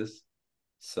witnesses.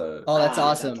 So Oh, that's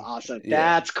that's awesome. awesome.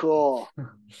 yeah. That's cool.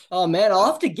 Oh man, I'll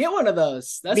have to get one of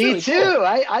those. That's Me really too. cool.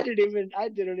 I didn't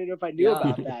even know if I knew Yeah.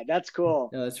 about that. That's cool.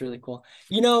 No, that's really cool.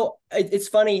 You know, it's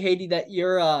funny, Haiti, that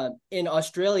you're in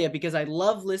Australia, because I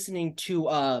love listening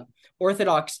to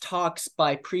Orthodox talks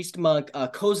by priest monk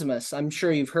Cosmas. I'm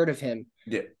sure you've heard of him.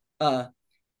 Yeah.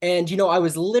 And you know, I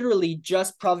was literally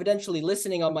just providentially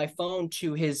listening on my phone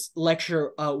to his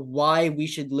lecture, why we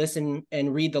should listen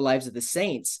and read the lives of the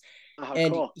saints. Oh,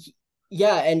 And cool.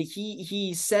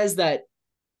 he says that,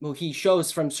 well, he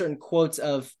shows from certain quotes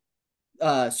of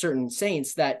certain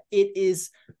saints that it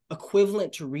is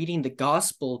equivalent to reading the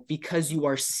gospel, because you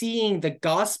are seeing the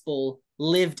gospel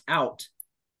lived out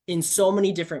in so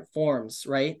many different forms,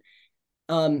 right?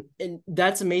 And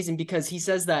that's amazing, because he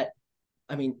says that,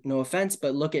 I mean, no offense,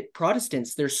 but look at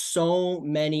Protestants. There's so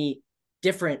many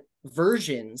different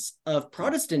versions of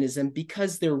Protestantism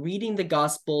because they're reading the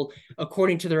gospel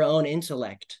according to their own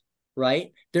intellect,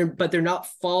 right? But they're not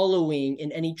following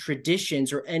in any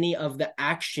traditions or any of the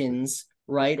actions,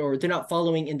 right? Or they're not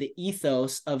following in the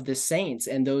ethos of the saints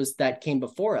and those that came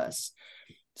before us.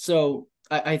 So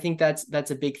I think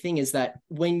that's a big thing, is that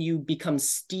when you become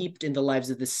steeped in the lives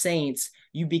of the saints,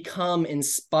 you become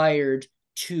inspired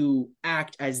to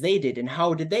act as they did. And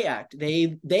how did they act?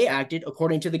 They acted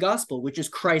according to the gospel, which is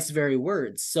Christ's very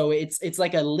words. So it's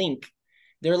like a link.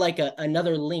 They're like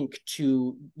another link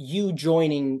to you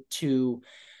joining to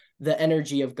the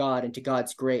energy of God and to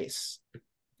God's grace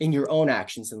in your own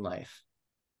actions in life.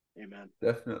 Amen.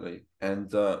 Definitely.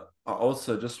 And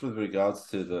also, just with regards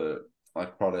to the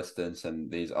like Protestants and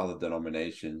these other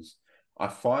denominations, I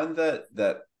find that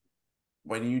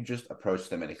when you just approach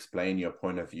them and explain your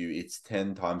point of view, it's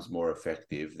 10 times more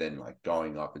effective than like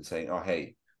going up and saying, oh,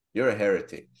 hey, you're a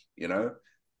heretic, you know,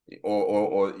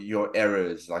 or your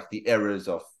errors, like the errors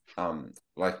of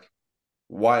like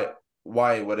why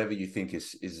whatever you think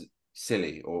is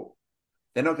silly, or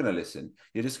they're not going to listen.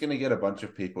 You're just going to get a bunch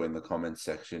of people in the comments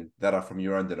section that are from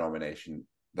your own denomination,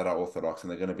 that are Orthodox,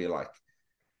 and they're going to be like,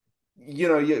 you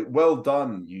know, you well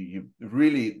done. You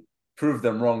really proved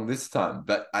them wrong this time.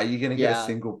 But are you going to get a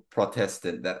single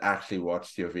Protestant that actually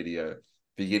watched your video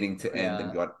beginning to end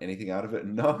and got anything out of it?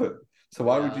 No. So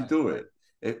why would you do it?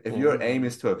 If your aim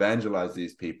is to evangelize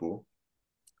these people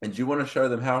and you want to show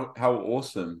them how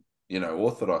awesome, you know,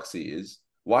 Orthodoxy is,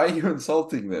 why are you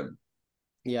insulting them?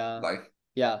 It's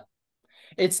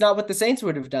not what the saints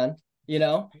would have done, you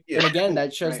know. And again,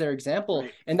 that shows their example.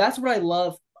 And that's what I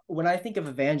love when I think of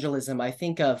evangelism. I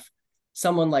think of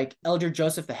someone like Elder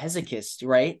Joseph the Hesychist,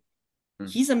 right?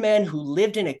 He's a man who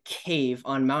lived in a cave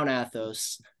on Mount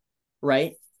Athos,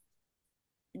 right,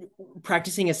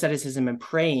 practicing asceticism and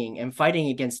praying and fighting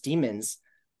against demons.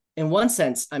 In one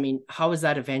sense, I mean, how is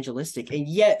that evangelistic? And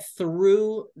yet,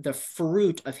 through the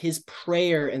fruit of his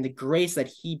prayer and the grace that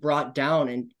he brought down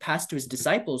and passed to his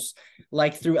disciples,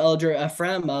 like through Elder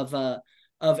Ephraim of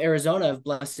Arizona of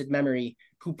blessed memory,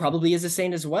 who probably is a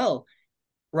saint as well,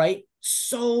 right?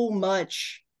 So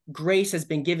much grace has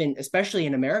been given, especially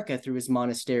in America, through his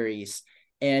monasteries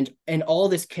and all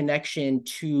this connection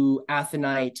to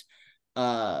Athonite.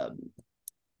 I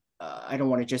don't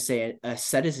want to just say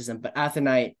asceticism, but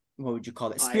Athonite, what would you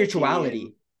call it?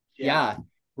 Spirituality.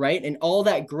 Right. And all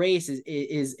that grace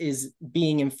is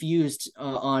being infused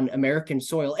on American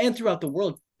soil and throughout the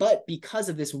world, but because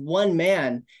of this one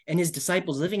man and his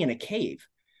disciples living in a cave,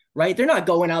 right? They're not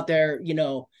going out there, you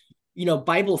know,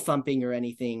 Bible thumping or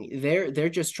anything. They're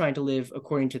just trying to live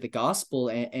according to the gospel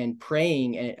and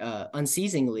praying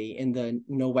unceasingly in the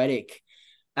noetic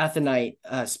Athonite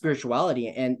spirituality,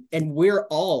 and we're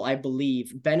all, I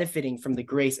believe, benefiting from the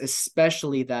grace,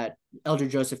 especially that Elder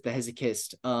Joseph the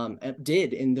Hesychist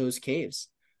did in those caves.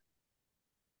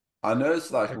 I know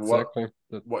it's like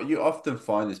what you often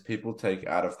find is people take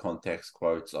out of context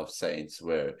quotes of saints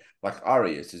where, like,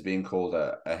 Arius is being called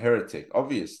a heretic.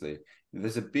 Obviously,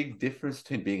 there's a big difference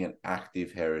between being an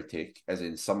active heretic, as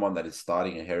in someone that is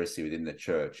starting a heresy within the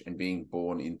church, and being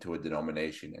born into a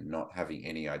denomination and not having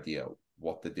any idea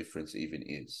what the difference even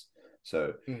is.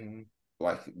 So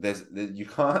like you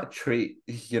can't treat,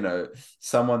 you know,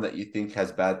 someone that you think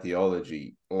has bad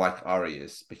theology like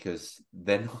Arius, because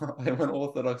they weren't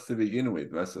Orthodox to begin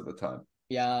with most of the time.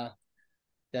 Yeah,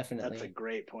 definitely. That's a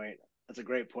great point.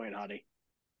 Hadi.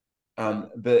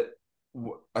 But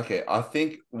okay, I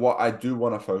think what I do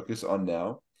want to focus on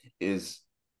now is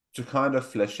to kind of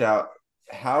flesh out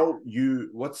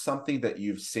what's something that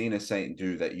you've seen a saint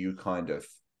do that you kind of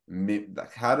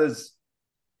like, how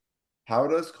how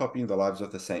does copying the lives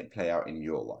of the saint play out in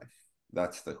your life?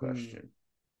 That's the question.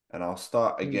 And I'll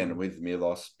start again with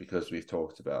Milos, because we've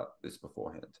talked about this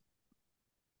beforehand.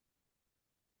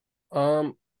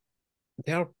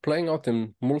 They are playing out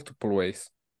in multiple ways,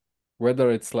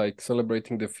 whether it's like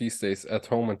celebrating the feast days at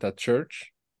home and at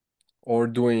church, or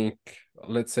doing,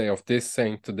 let's say, of this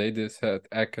saint today, this at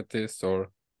Akatis, or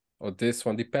this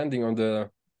one, depending on the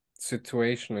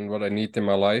situation and what I need in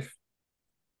my life.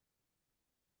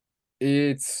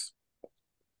 I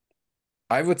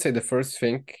would say the first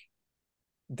thing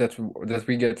that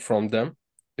we get from them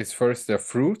is first their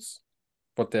fruits,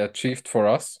 what they achieved for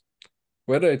us,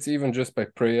 whether it's even just by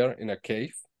prayer in a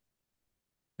cave.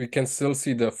 We can still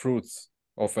see the fruits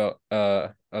of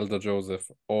Elder Joseph.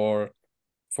 Or,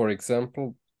 for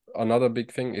example, another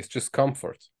big thing is just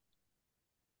comfort.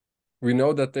 We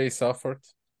know that they suffered.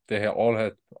 They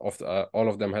all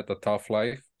of them had a tough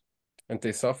life, and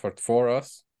they suffered for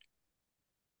us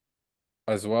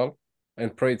as well,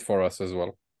 and prayed for us as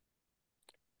well.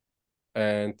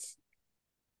 And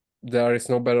there is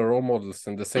no better role models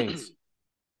than the saints.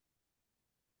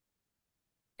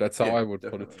 That's how I would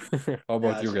put it. How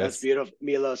about you guys? That's beautiful,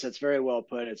 Milos. It's very well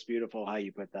put. It's beautiful how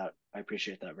you put that. I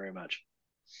appreciate that very much.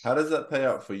 How does that play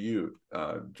out for you,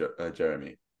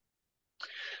 Jeremy?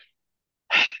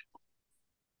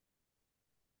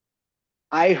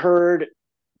 I heard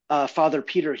Father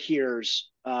Peter Heers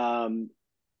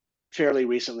fairly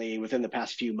recently, within the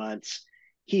past few months.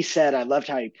 He said, I loved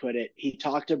how he put it. He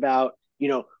talked about,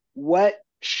 what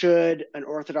should an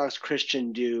Orthodox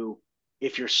Christian do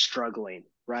if you're struggling,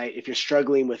 right? If you're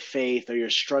struggling with faith, or you're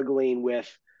struggling with,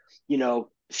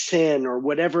 sin, or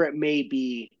whatever it may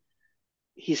be.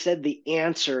 He said the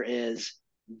answer is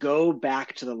go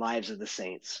back to the lives of the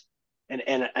saints.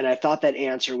 And I thought that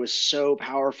answer was so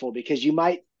powerful, because you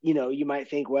might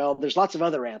think, well, there's lots of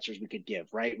other answers we could give,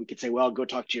 right? We could say, well, go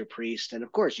talk to your priest. And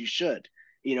of course you should,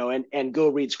 and go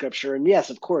read scripture. And yes,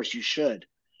 of course you should.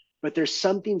 But there's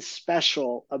something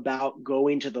special about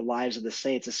going to the lives of the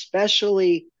saints,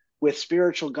 especially with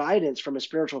spiritual guidance from a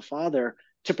spiritual father,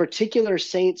 to particular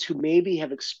saints who maybe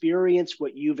have experienced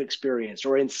what you've experienced,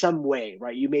 or in some way,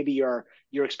 right? You're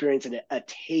experiencing a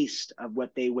taste of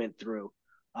what they went through,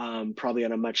 probably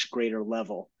on a much greater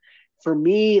level. For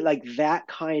me, like that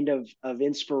kind of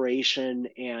inspiration,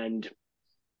 and,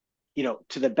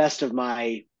 to the best of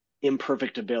my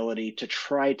imperfect ability, to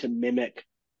try to mimic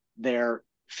their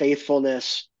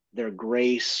faithfulness, their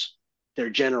grace, their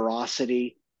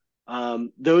generosity.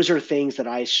 Those are things that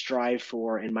I strive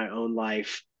for in my own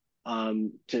life,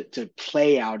 to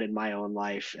play out in my own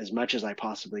life as much as I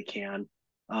possibly can,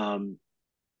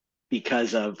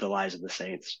 because of the lives of the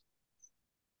saints.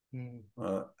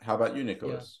 How about you,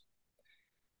 Nicholas?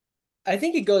 I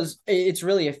think it's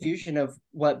really a fusion of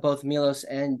what both Milos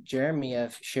and Jeremy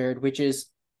have shared, which is,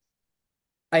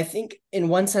 I think in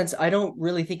one sense, I don't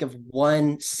really think of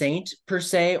one saint per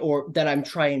se, or that I'm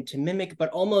trying to mimic,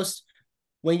 but almost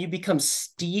when you become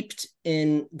steeped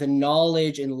in the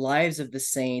knowledge and lives of the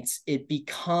saints, it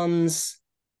becomes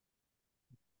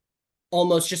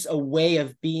almost just a way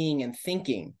of being and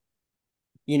thinking,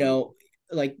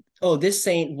 like, oh, this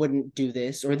saint wouldn't do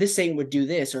this, or this saint would do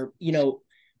this, or,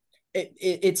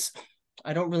 it's,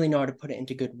 I don't really know how to put it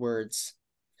into good words,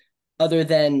 other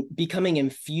than becoming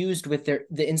infused with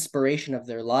the inspiration of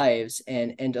their lives,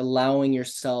 and allowing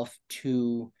yourself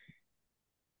to,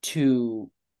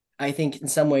 I think in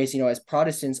some ways, as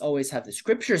Protestants always have the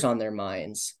scriptures on their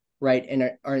minds, right?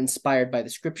 And are inspired by the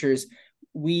scriptures.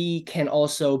 We can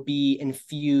also be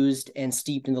infused and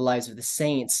steeped in the lives of the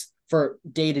saints for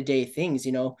day-to-day things.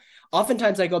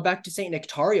 Oftentimes I go back to Saint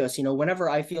Nectarios, whenever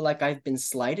I feel like I've been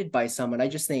slighted by someone, I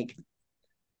just think,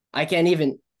 I can't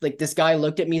even, like, this guy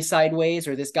looked at me sideways,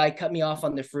 or this guy cut me off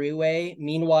on the freeway.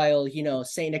 Meanwhile,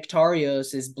 Saint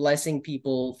Nectarios is blessing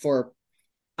people for,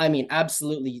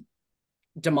 absolutely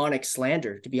demonic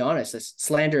slander, to be honest, this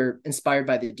slander inspired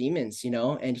by the demons,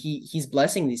 and he's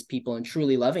blessing these people and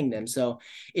truly loving them. So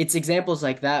it's examples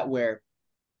like that where,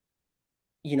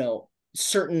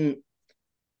 certain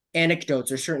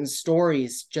anecdotes or certain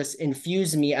stories just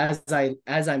infuse me as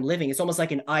I'm living. It's almost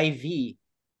like an IV,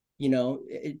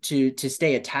 to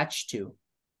stay attached to.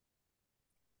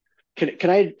 Can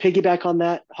I piggyback on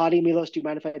that? Hadi, Milos, do you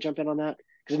mind if I jump in on that?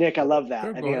 Because Nick, I love that.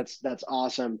 Sure, I think that's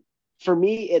awesome. For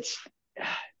me, it's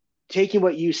taking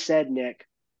what you said, Nick,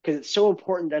 because it's so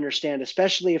important to understand,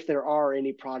 especially if there are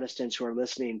any Protestants who are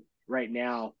listening right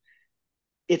now.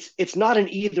 It's not an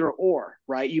either or,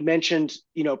 right? You mentioned,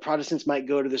 Protestants might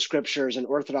go to the scriptures, and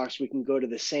Orthodox, we can go to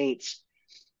the saints.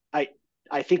 I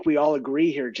think we all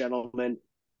agree here, gentlemen.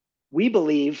 We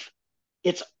believe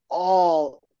it's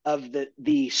all of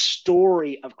the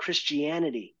story of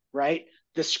Christianity, right?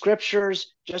 The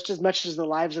scriptures, just as much as the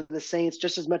lives of the saints,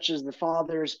 just as much as the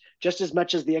fathers, just as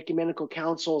much as the ecumenical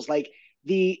councils, like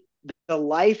the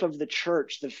life of the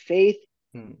church, the faith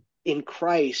in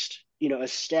Christ,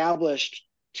 established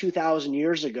 2,000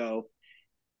 years ago,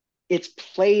 it's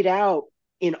played out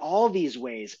in all these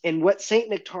ways. And what Saint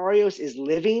Nectarios is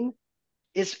living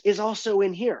is also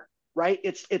in here, right?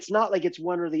 It's not like it's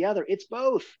one or the other. It's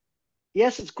both.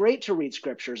 Yes, it's great to read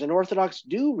scriptures, and Orthodox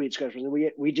do read scriptures,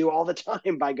 and we do all the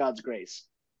time by God's grace.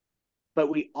 But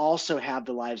we also have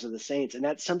the lives of the saints, and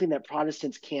that's something that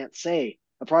Protestants can't say.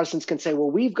 The Protestants can say,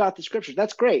 well, we've got the scriptures.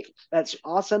 That's great. That's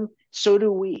awesome. So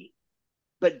do we.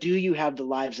 But do you have the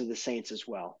lives of the saints as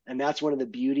well? And that's one of the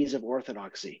beauties of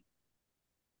Orthodoxy.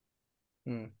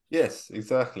 Yes,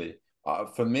 exactly.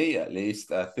 For me, at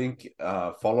least, I think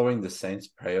following the saints'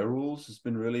 prayer rules has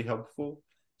been really helpful.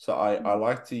 So I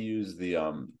like to use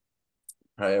the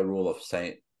prayer rule of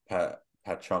Saint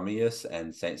Pachomius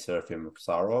and Saint Seraphim of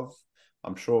Sarov.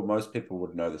 I'm sure most people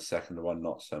would know the second one,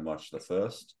 not so much the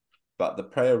first. But the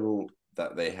prayer rule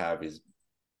that they have is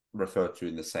referred to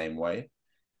in the same way.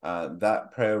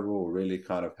 That prayer rule really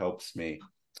kind of helps me,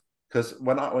 because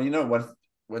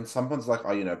when someone's like,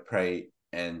 oh, pray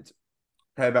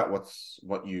about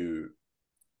what you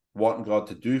want God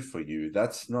to do for you,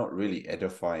 that's not really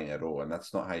edifying at all, and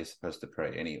that's not how you're supposed to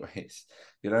pray anyways.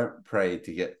 You don't pray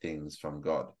to get things from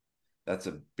God. That's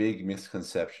a big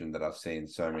misconception that I've seen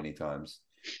so many times.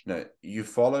 No, you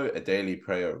follow a daily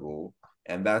prayer rule,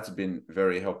 and that's been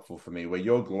very helpful for me, where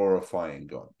you're glorifying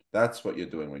God. That's what you're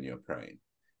doing when you're praying.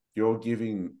 You're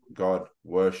giving God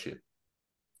worship.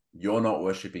 You're not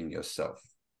worshiping yourself.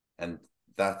 And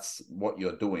that's what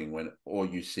you're doing when all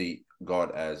you see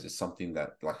God as is something that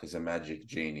like is a magic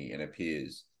genie and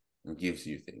appears and gives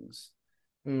you things.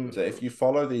 So if you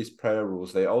follow these prayer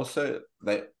rules,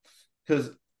 because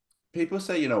people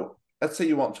say, let's say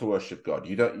you want to worship God.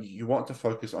 You want to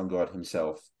focus on God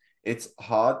himself. It's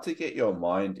hard to get your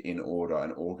mind in order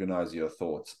and organize your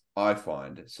thoughts, I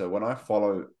find. So when I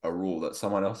follow a rule that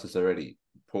someone else has already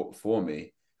put for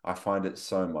me, I find it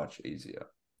so much easier.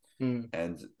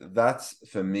 And that's,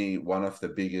 for me, one of the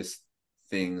biggest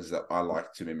things that I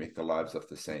like to mimic the lives of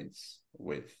the saints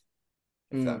with,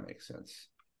 if that makes sense.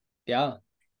 Yeah,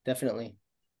 definitely.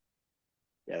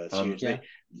 Yeah, that's huge. Yeah.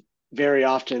 Very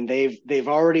often they've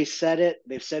already said it.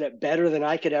 They've said it better than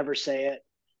I could ever say it.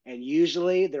 And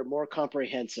usually they're more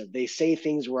comprehensive. They say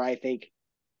things where I think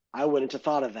I wouldn't have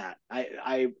thought of that.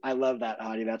 I love that,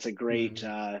 Hadi. That's a great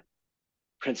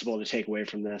principle to take away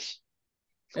from this.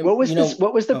 And what was this?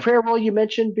 What was the prayer rule you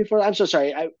mentioned before? I'm so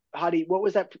sorry, Hadi. What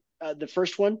was that? The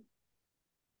first one?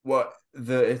 Well,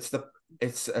 it's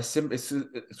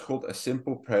called a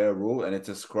simple prayer rule, and it's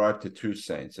ascribed to two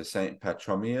saints, a Saint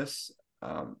Pachomius,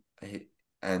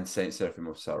 and Saint Seraphim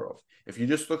of Sarov. If you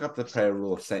just look up the prayer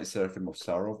rule of Saint Seraphim of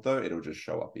Sarov, though, it'll just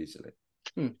show up easily.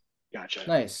 Gotcha.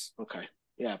 Nice. Okay.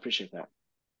 Yeah, I appreciate that.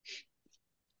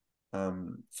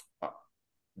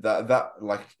 That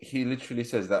like he literally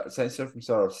says that Saint Seraphim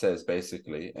Sarov says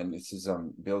basically, and this is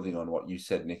building on what you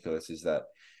said, Nicholas, is that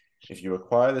if you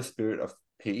acquire the spirit of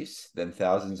peace, then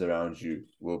thousands around you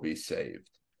will be saved.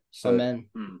 So Amen.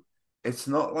 It's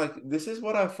not like, this is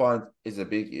what I find is a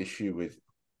big issue with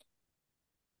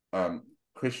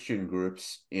Christian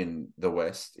groups in the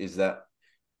West, is that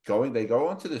they go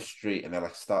onto the street and they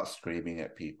like start screaming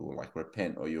at people like,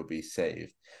 repent or you'll be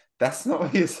saved. That's not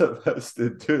what you're supposed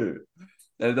to do.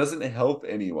 And it doesn't help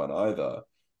anyone either.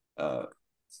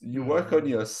 You work on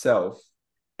yourself,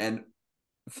 and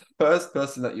the first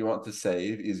person that you want to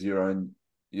save is your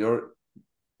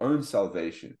own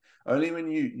salvation. Only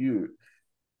when you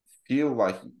feel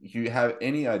like you have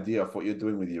any idea of what you're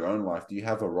doing with your own life do you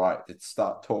have a right to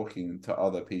start talking to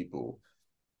other people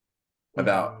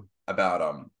about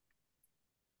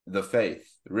the faith,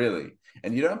 really.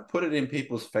 And you don't put it in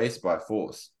people's face by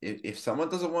force. If someone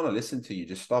doesn't want to listen to you,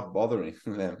 just stop bothering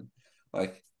them.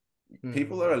 Like,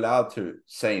 people are allowed to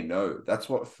say no. That's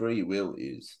what free will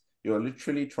is. You're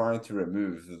literally trying to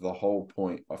remove the whole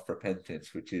point of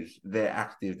repentance, which is their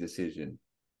active decision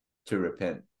to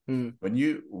repent. When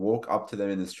you walk up to them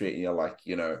in the street and you're like,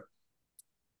 you got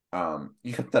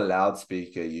the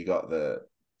loudspeaker, you got the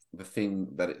thing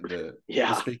that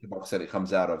the speaker box that it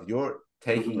comes out of, you're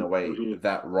taking away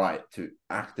that right to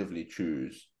actively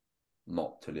choose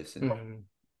not to listen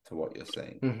to what you're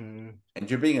saying. And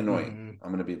you're being annoying. I'm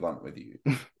going to be blunt with you.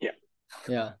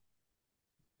 Yeah.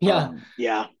 Yeah.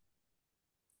 Yeah.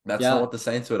 That's not what the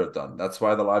saints would have done. That's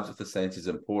why the lives of the saints is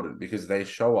important, because they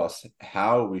show us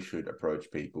how we should approach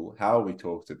people, how we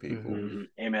talk to people,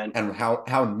 Amen, and how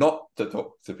not to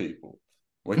talk to people,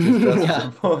 which is just as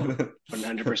important.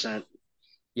 100%.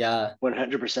 Yeah,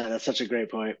 100%. That's such a great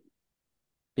point.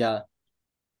 Yeah,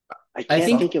 I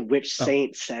can't think of which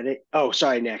saint said it. Oh,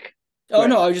 sorry, Nick. Oh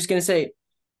no, I was just gonna say,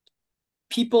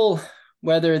 people,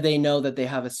 whether they know that they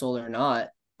have a soul or not,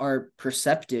 are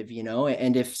perceptive, you know,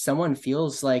 and if someone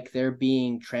feels like they're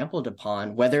being trampled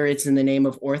upon, whether it's in the name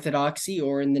of orthodoxy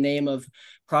or in the name of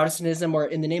Protestantism or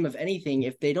in the name of anything,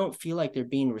 if they don't feel like they're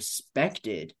being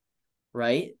respected,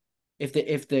 right? If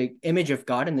the image of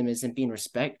God in them isn't being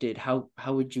respected, how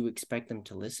would you expect them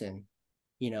to listen,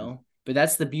 you know? But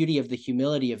that's the beauty of the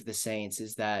humility of the saints,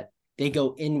 is that they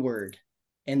go inward,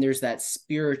 and there's that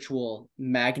spiritual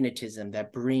magnetism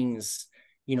that brings,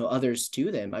 you know, others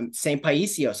to them. Saint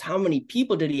Paisios, how many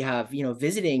people did he have, you know,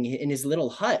 visiting in his little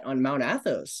hut on Mount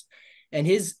Athos? And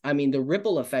the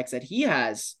ripple effects that he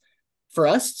has for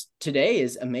us today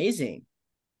is amazing.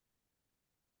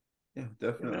 Yeah,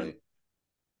 definitely.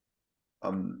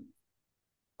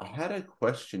 I had a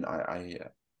question. I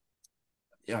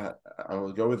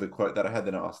will go with the quote that I had,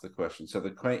 then I'll ask the question. So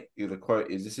the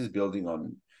quote is, this is building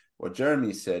on what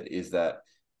Jeremy said, is that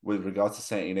with regards to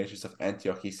Saint Ignatius of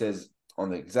Antioch, he says on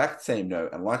the exact same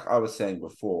note, and like I was saying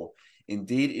before,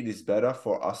 indeed it is better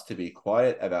for us to be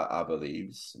quiet about our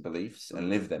beliefs and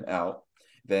live them out,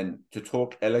 than to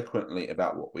talk eloquently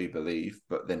about what we believe,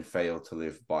 but then fail to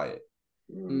live by it.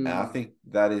 And I think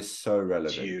that is so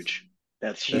relevant.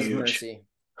 That's huge. Mercy.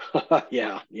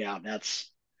 Yeah.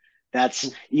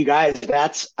 That's you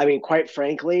guys. I mean, quite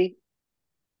frankly,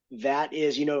 that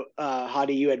is, you know,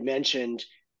 Hadi, you had mentioned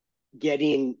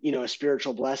getting, you know, a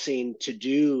spiritual blessing to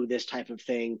do this type of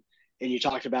thing, and you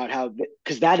talked about how,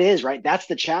 because that is right. That's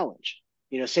the challenge.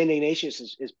 You know, Saint Ignatius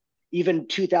is even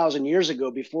 2,000 years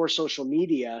ago, before social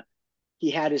media,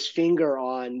 he had his finger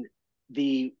on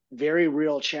the very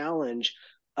real challenge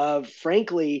of,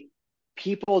 frankly,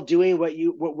 people doing what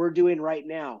we're doing right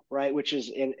now, right? Which is,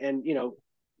 and you know,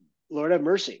 Lord have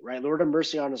mercy, right? Lord have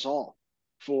mercy on us all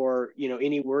for, you know,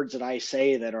 any words that I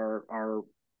say that are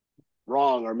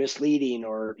wrong or misleading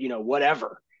or, you know,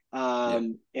 whatever,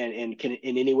 and can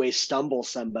in any way stumble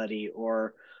somebody,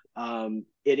 or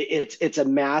it's a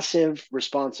massive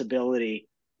responsibility,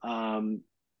 and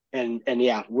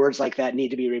yeah, words like that need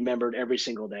to be remembered every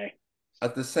single day.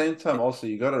 At the same time, also,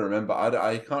 you got to remember,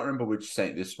 I can't remember which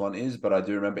saint this one is, but I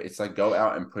do remember it's like, go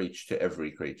out and preach to every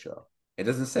creature. It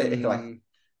doesn't say like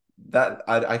that.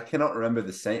 I cannot remember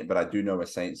the saint, but I do know a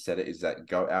saint said it, is that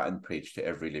go out and preach to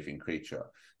every living creature.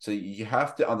 So you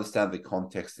have to understand the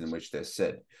context in which they're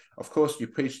said. Of course, you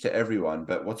preach to everyone,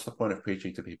 but what's the point of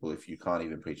preaching to people if you can't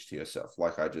even preach to yourself?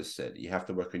 Like I just said, you have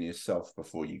to work on yourself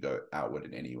before you go outward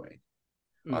in any way,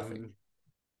 I think.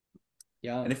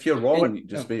 Yeah. And if you're wrong,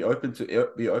 just be open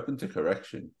to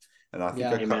correction. And I think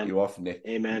I cut you off, Nick.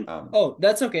 Amen. Oh,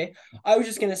 that's okay. I was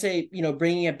just going to say, you know,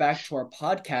 bringing it back to our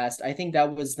podcast, I think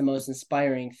that was the most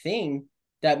inspiring thing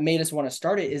that made us want to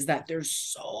start it, is that there's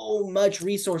so much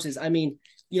resources. I mean,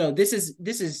 you know, this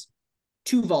is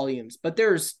 2 volumes, but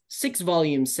there's 6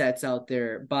 volume sets out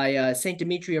there by Saint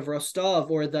Dimitri of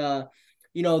Rostov, or the,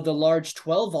 you know, the large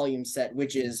 12 volume set,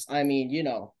 which is, I mean, you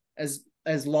know, as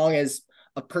long as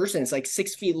a person. It's like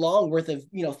 6 feet long, worth of,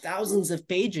 you know, thousands of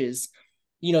pages.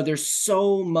 You know, there's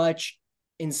so much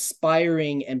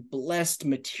inspiring and blessed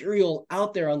material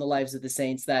out there on the lives of the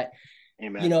saints that,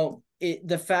 Amen. You know,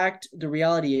 the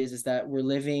reality is that we're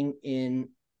living in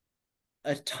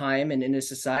a time and in a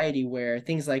society where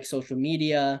things like social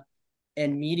media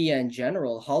and media in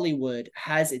general, Hollywood,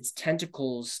 has its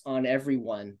tentacles on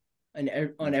everyone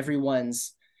and on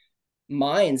everyone's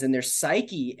minds and their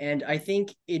psyche. And I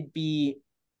think it'd be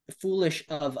foolish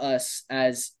of us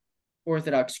as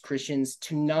Orthodox Christians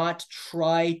to not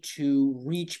try to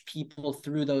reach people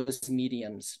through those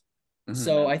mediums.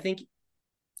 So I think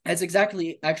that's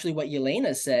exactly actually what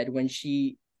Yelena said when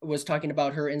she was talking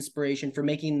about her inspiration for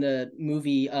making the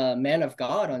movie Man of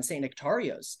God on Saint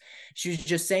Nectarios. She was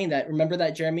just saying that, remember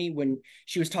that, Jeremy, when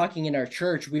she was talking in our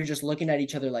church, we were just looking at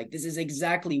each other like, this is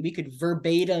exactly, we could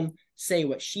verbatim say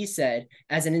what she said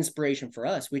as an inspiration for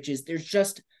us, which is, there's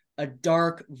just a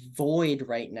dark void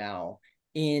right now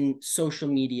in social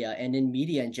media and in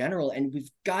media in general, and we've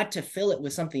got to fill it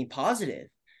with something positive,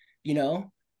 you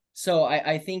know? So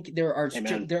I think there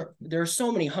are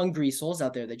so many hungry souls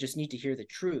out there that just need to hear the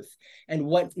truth, and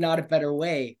what not a better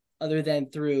way other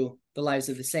than through the lives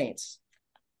of the saints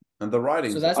and the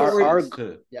writings. So that's what we're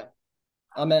too. Yeah.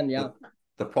 Amen. Yeah.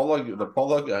 The prologue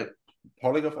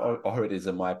Polyglot Orate is,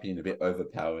 in my opinion, a bit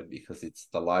overpowered because it's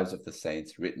the lives of the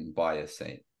saints written by a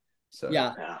saint. So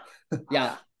yeah,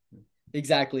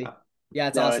 exactly. Yeah,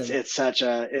 it's no, awesome.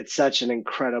 it's such an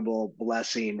incredible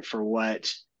blessing for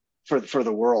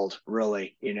the world,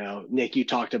 really. Nick, you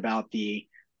talked about the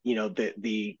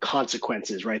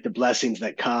consequences, right? The blessings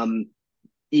that come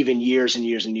even years and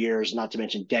years and years, not to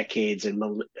mention decades and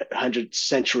 100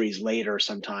 centuries later,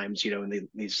 sometimes, in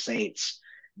these saints.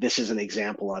 This is an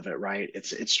example of it, right?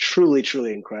 It's truly,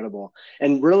 truly incredible.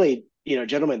 And really,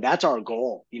 gentlemen, that's our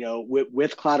goal,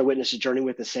 with Cloud of Witnesses, Journey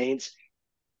with the Saints.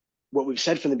 What we've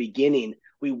said from the beginning,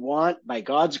 we want, by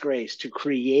God's grace, to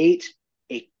create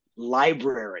a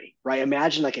library, right?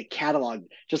 Imagine like a catalog,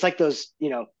 just like those,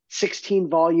 16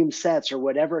 volume sets or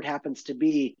whatever it happens to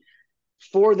be,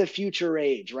 for the future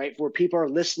age, right? Where people are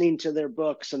listening to their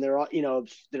books and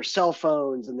their cell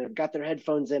phones, and they've got their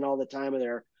headphones in all the time, and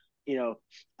they're,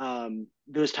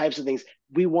 those types of things.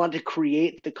 We want to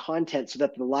create the content so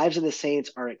that the lives of the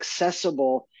saints are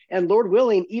accessible and, Lord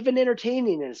willing, even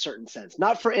entertaining in a certain sense,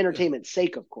 not for entertainment's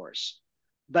sake, of course,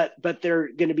 but they're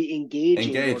going to be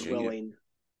engaging, Lord willing.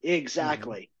 Yeah.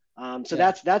 Exactly. So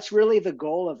that's really the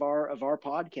goal of our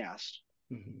podcast.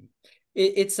 Mm-hmm.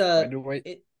 It's By the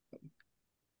way,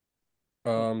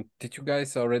 did you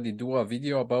guys already do a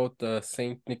video about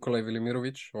Saint Nikolai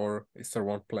Velimirovich, or is there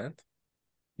one planned?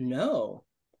 No,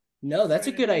 that's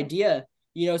a good idea.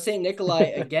 Saint Nikolai,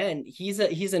 again, he's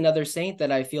another saint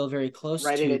that I feel very close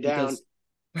Writing to it down.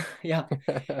 Yeah,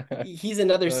 he's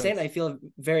another saint I feel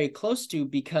very close to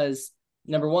because,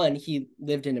 number one, he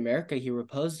lived in America, he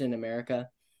reposed in America,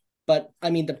 but I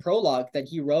mean, the prologue that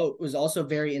he wrote was also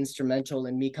very instrumental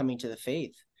in me coming to the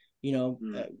faith.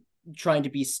 Trying to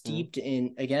be steeped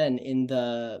in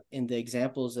the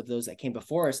examples of those that came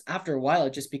before us. After a while,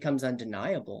 it just becomes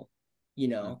undeniable,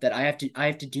 that I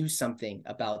have to do something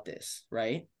about this,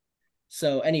 right?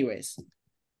 So anyways,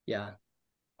 yeah.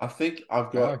 I think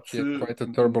I've got he had quite a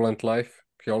turbulent life.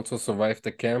 He also survived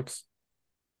the camps.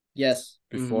 Yes.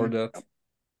 Before that.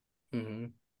 Mm-hmm.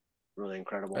 Really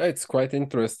incredible. It's quite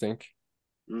interesting.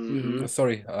 Mm-hmm.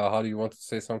 Sorry, how do you want to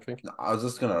say something? I was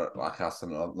just gonna ask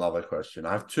another question.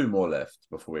 I have two more left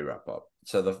before we wrap up.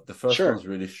 So the first one's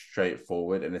really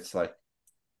straightforward, and it's like,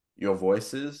 your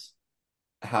voices,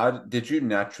 how did you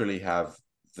naturally have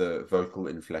the vocal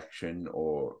inflection?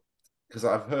 Or because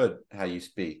I've heard how you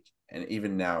speak, and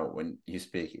even now when you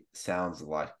speak, it sounds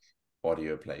like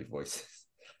audio play voices.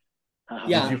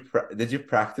 Yeah. Did you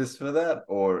practice for that,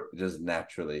 or just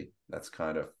naturally that's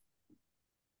kind of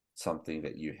something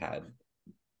that you had?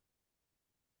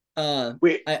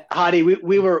 Hadi,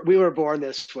 we were born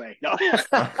this way. No.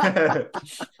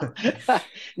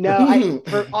 No,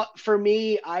 for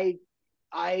me,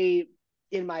 I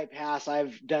in my past,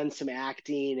 I've done some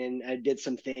acting and I did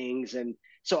some things, and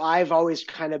so I've always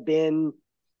kind of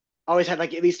always had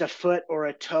like at least a foot or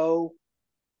a toe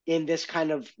in this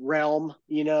kind of realm,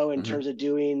 in terms of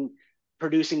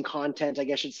producing content, I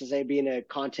guess I should say, being a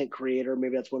content creator.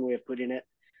 Maybe that's one way of putting it.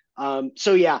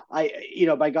 So yeah,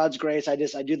 by God's grace, I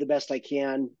do the best I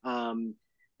can.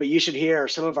 But you should hear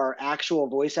some of our actual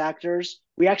voice actors.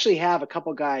 We actually have a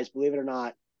couple guys, believe it or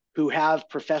not, who have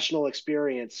professional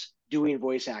experience doing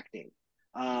voice acting.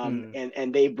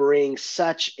 And they bring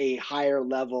such a higher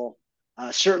level,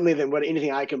 certainly than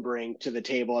anything I can bring to the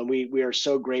table. And we are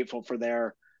so grateful for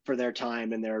their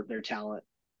time and their talent.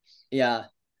 Yeah.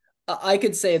 I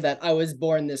could say that I was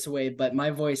born this way, but my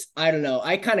voice, I don't know.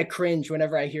 I kind of cringe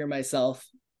whenever I hear myself.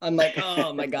 I'm like,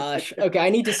 oh my gosh. Okay, I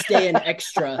need to stay an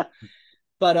extra.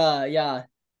 But yeah.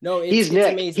 No, it's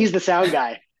Nick. amazing. He's the sound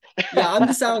guy. Yeah, I'm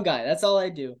the sound guy. That's all I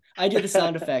do. I do the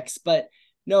sound effects. But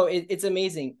no, it's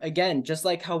amazing. Again, just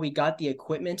like how we got the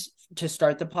equipment to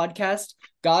start the podcast,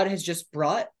 God has just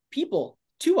brought people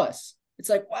to us. It's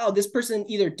like, wow, this person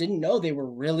either didn't know they were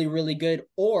really, really good,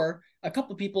 or a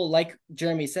couple of people, like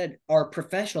Jeremy said, are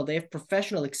professional. They have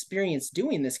professional experience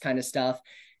doing this kind of stuff.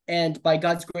 And by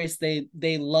God's grace,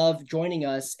 they love joining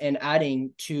us and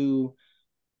adding to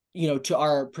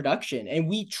our production. And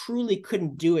we truly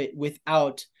couldn't do it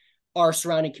without our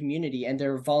surrounding community and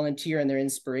their volunteer and their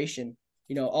inspiration,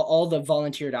 all the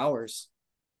volunteered hours.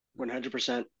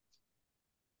 100%.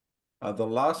 The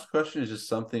last question is just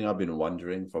something I've been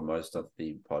wondering for most of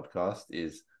the podcast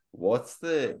is, what's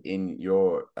in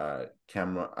your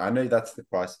camera? I know that's the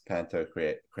Christ Panto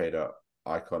creator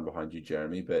icon behind you,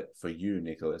 Jeremy, but for you,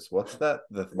 Nicholas, what's the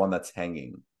one that's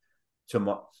hanging?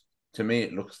 To me,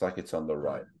 it looks like it's on the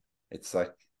right. It's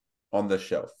like on the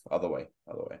shelf, other way.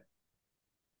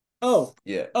 Oh.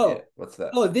 Yeah. What's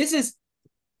that? Oh, this is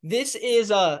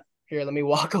here, let me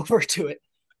walk over to it.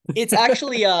 It's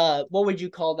actually what would you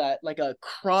call that? Like a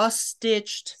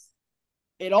cross-stitched.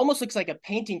 It almost looks like a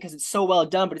painting because it's so well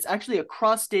done, but it's actually a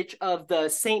cross-stitch of the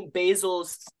St.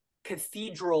 Basil's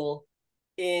Cathedral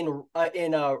in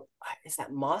is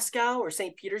that Moscow or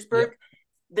St. Yeah, Petersburg?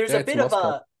 There's yeah, a it's bit of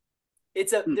Moscow.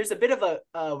 there's a bit of a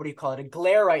what do you call it? A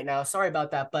glare right now. Sorry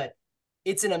about that, but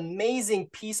it's an amazing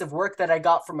piece of work that I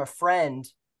got from a friend.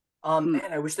 Man,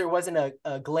 I wish there wasn't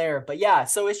a glare, but yeah,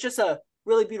 so it's just a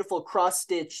really beautiful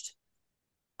cross-stitched,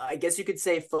 I guess you could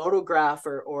say, photograph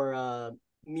or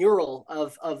mural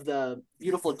of the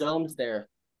beautiful domes there.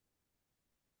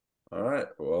 All right.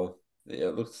 Well, yeah,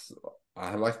 it looks.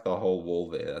 I like the whole wall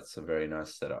there. That's a very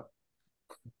nice setup.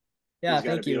 Yeah, He's got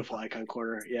a thank you. beautiful icon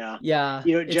corner. Yeah. Yeah,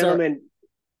 You know, it's our. gentlemen.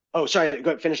 Oh, sorry.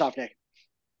 Go finish off, Nick.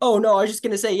 Oh no, I was just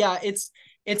gonna say, yeah,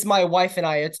 it's my wife and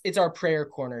I. It's our prayer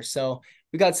corner. So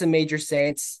we got some major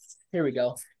saints. Here we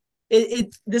go.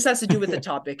 It this has to do with the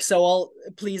topic, so I'll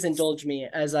please indulge me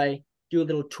as I do a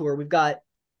little tour. We've got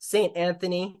Saint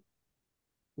Anthony,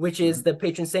 which is the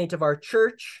patron saint of our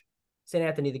church. Saint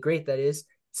Anthony the Great, that is.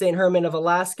 Saint Herman of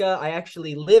Alaska. I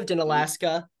actually lived in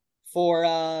Alaska for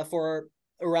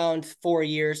around 4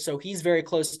 years, so he's very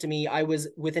close to me. I was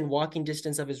within walking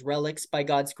distance of his relics by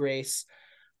God's grace.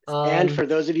 And for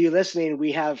those of you listening,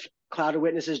 we have Cloud of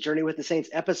Witnesses Journey with the Saints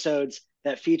episodes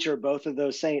that feature both of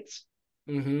those saints.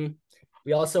 Mm-hmm.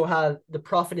 We also have the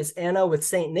prophetess Anna with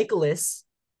Saint Nicholas,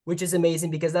 which is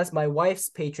amazing because that's my wife's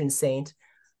patron saint.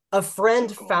 A friend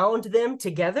So cool. found them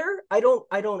together. I don't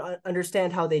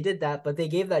understand how they did that, but they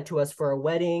gave that to us for a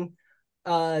wedding.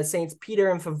 Saints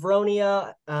Peter and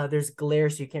Favronia. There's glare,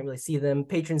 so you can't really see them.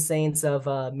 Patron saints of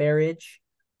marriage.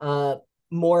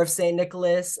 More of Saint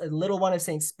Nicholas, a little one of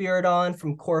Saint Spiridon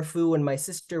from Corfu when my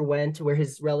sister went, where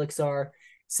his relics are.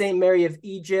 Saint Mary of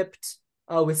Egypt,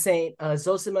 with Saint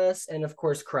Zosimus, and of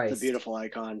course Christ. It's a beautiful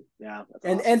icon. Yeah,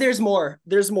 and awesome. and there's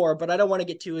more, but I don't want to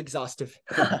get too exhaustive.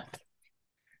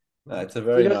 It's a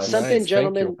very nice. Something, Nice,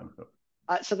 gentlemen.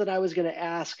 Something I was going to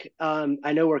ask.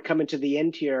 I know we're coming to the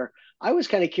end here. I was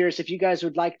kind of curious if you guys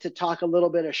would like to talk a little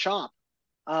bit of shop.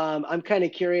 I'm kind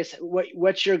of curious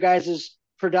what's your guys'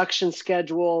 production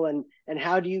schedule and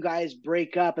how do you guys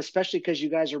break up, especially because you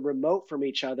guys are remote from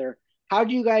each other. How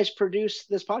do you guys produce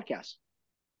this podcast?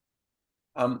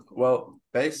 Well,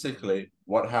 basically,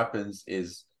 what happens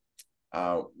is,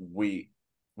 we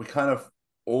kind of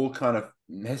all kind of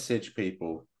message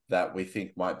people that we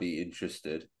think might be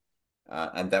interested,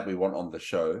 and that we want on the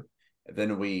show.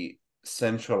 Then we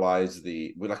centralize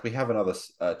we have another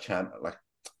channel, like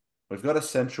we've got a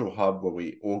central hub where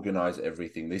we organize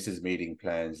everything. This is meeting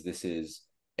plans, this is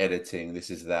editing, this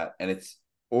is that, and it's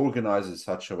organized in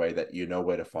such a way that you know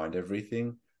where to find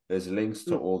everything. There's links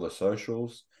to all the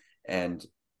socials, and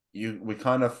we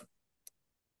kind of,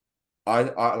 I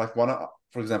like one,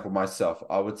 for example, myself,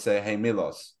 I would say, hey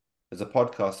Milos, there's a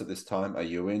podcast at this time. Are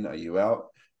you in? Are you out?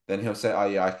 Then he'll say, oh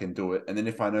yeah, I can do it. And then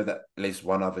if I know that at least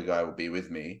one other guy will be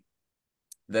with me,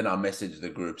 then I'll message the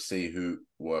group, see who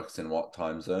works in what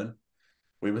time zone.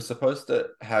 We were supposed to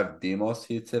have Demos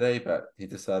here today, but he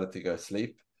decided to go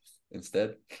sleep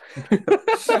instead.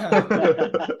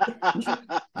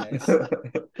 Nice.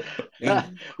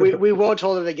 We won't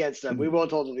hold it against them. We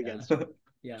won't hold it against them.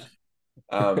 Yeah.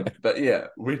 But yeah,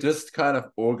 we just kind of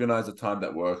organize a time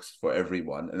that works for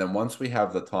everyone. And then once we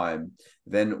have the time,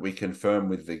 then we confirm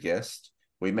with the guest.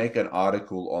 We make an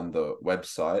article on the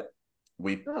website.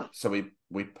 We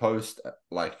post,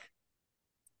 like,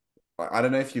 I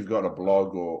don't know if you've got a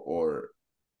blog or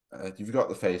if you've got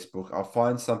the Facebook. I'll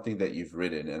find something that you've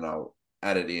written and I'll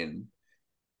add it in.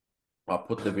 I'll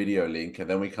put the video link, and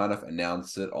then we kind of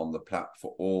announce it on the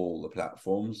for all the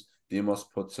platforms. Demos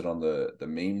puts it on the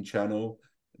meme channel.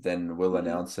 Then we'll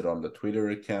announce it on the Twitter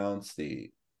accounts,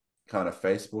 the kind of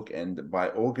Facebook. And by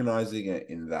organizing it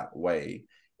in that way,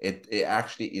 it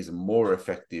actually is more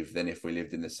effective than if we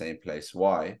lived in the same place.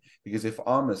 Why? Because if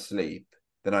I'm asleep,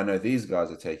 then I know these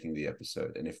guys are taking the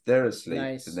episode. And if they're asleep,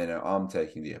 Nice. then they know I'm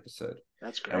taking the episode.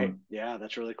 That's great. Yeah,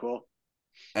 that's really cool.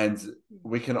 And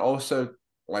we can also,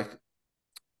 like,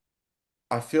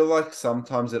 I feel like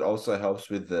sometimes it also helps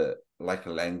with the like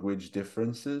language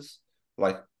differences.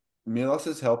 Like Milos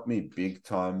has helped me big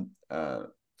time,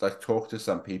 like talk to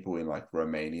some people in like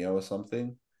Romania or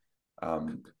something. Yeah,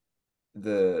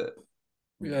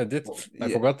 I did. I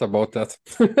forgot about that.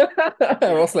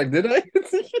 I was like, did I?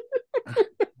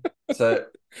 So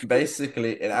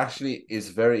basically, it actually is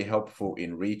very helpful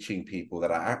in reaching people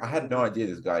that I had no idea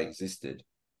this guy existed.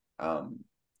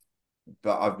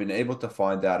 But I've been able to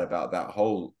find out about that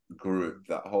whole group,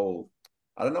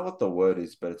 I don't know what the word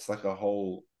is, but it's like a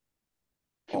whole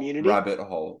community? Rabbit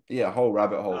hole. Yeah, a whole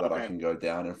rabbit hole that I Okay. can go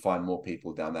down and find more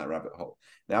people down that rabbit hole.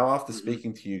 Now, after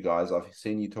speaking to you guys, I've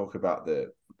seen you talk about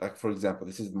like, for example,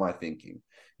 this is my thinking.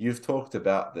 You've talked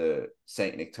about the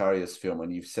Saint Nectarius film,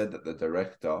 and you've said that the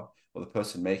director or the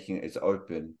person making it is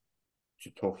open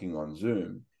to talking on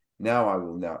Zoom. Now I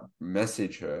will now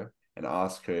message her and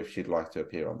ask her if she'd like to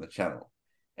appear on the channel.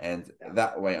 And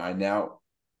that way I now,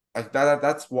 like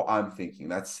that's what I'm thinking.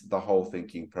 That's the whole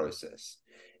thinking process.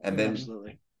 And then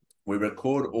Absolutely. we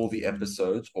record all the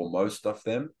episodes or most of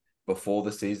them before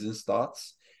the season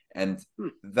starts. And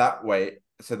that way,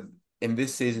 so in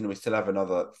this season, we still have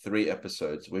another 3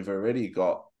 episodes. We've already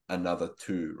got another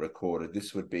 2 recorded.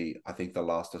 This would be, I think, the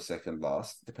last or second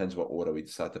last. Depends what order we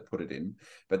decide to put it in.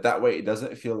 But that way, it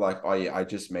doesn't feel like, oh yeah, I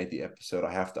just made the episode.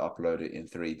 I have to upload it in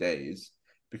 3 days.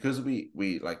 Because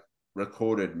we like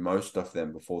recorded most of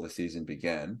them before the season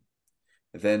began,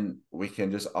 then we can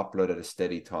just upload at a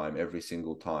steady time every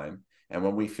single time. And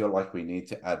when we feel like we need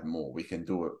to add more, we can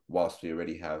do it whilst we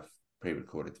already have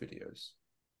pre-recorded videos.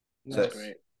 That's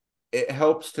great. It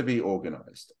helps to be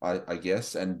organized, I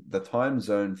guess. And the time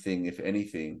zone thing, if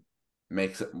anything,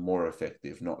 makes it more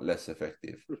effective, not less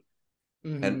effective.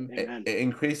 And it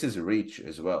increases reach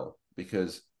as well,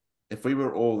 because if we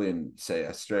were all in, say,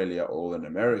 Australia or all in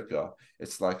America,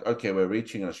 it's like, okay, we're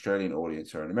reaching an Australian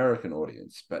audience or an American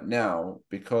audience. But now,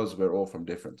 because we're all from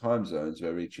different time zones,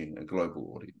 we're reaching a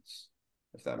global audience.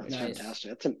 If that makes sense.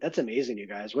 Fantastic. That's amazing, you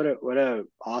guys. What a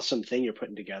awesome thing you're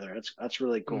putting together. That's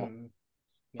really cool.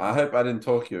 Yeah. I hope I didn't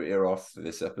talk your ear off for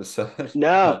this episode.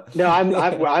 No,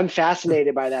 I'm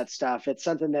fascinated by that stuff. It's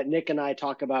something that Nick and I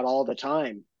talk about all the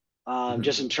time,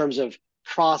 just in terms of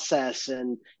process,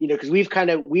 and because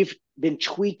we've been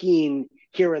tweaking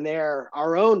here and there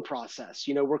our own process.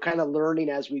 We're kind of learning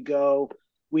as we go.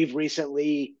 We've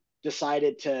recently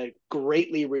decided to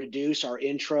greatly reduce our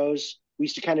intros. We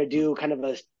used to kind of do kind of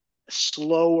a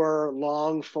slower,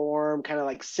 long form, kind of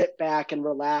like sit back and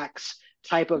relax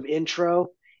type of intro.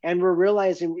 And we're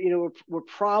realizing, we're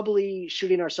probably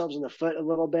shooting ourselves in the foot a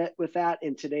little bit with that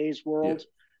in today's world.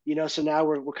 So now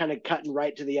we're kind of cutting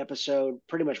right to the episode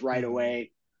pretty much right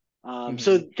away.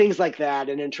 So things like that.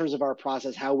 And in terms of our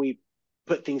process, how we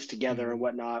put things together and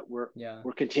whatnot, we're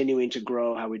continuing to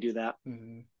grow how we do that.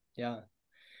 Yeah.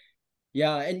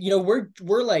 And,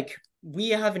 we're like, we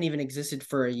haven't even existed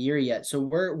for a year yet. So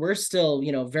we're still,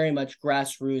 very much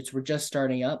grassroots. We're just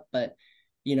starting up, but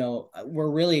we're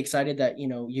really excited that,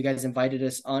 you guys invited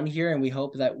us on here, and we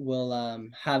hope that we'll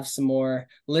have some more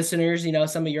listeners,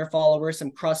 some of your followers,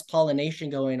 some cross-pollination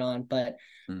going on. But,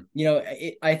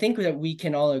 I think that we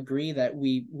can all agree that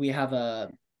we have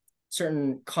a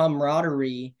certain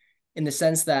camaraderie in the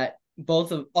sense that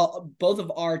both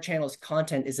of our channel's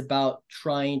content is about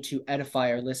trying to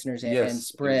edify our listeners and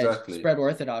spread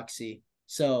orthodoxy.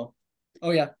 So,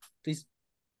 please.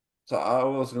 So I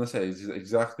was going to say it's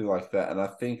exactly like that. And I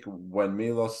think when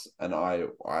Milos and I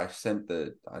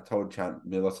told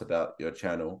Milos about your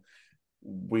channel,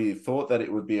 we thought that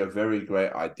it would be a very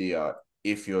great idea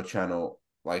if your channel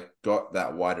got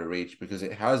that wider reach, because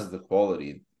it has the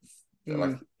quality,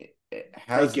 it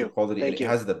has the quality, and it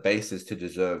has the basis to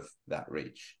deserve that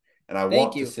reach. And I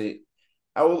want to see,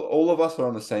 all of us are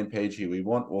on the same page here. We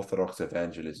want Orthodox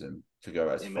evangelism to go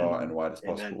as far and wide as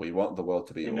possible. We want the world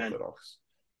to be Orthodox.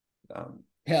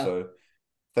 So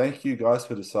thank you guys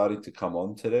for deciding to come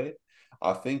on today.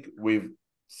 I think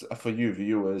for you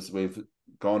viewers, we've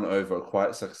gone over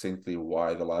quite succinctly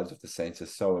why the lives of the saints are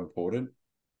so important.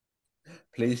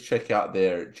 Please check out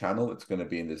their channel. It's going to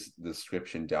be in the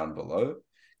description down below.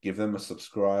 Give them a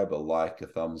subscribe, a like, a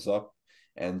thumbs up,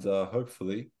 and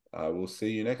hopefully we'll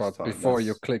see you next time. Before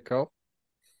you click off,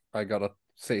 I gotta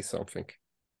say something.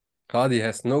 Hadi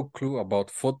has no clue about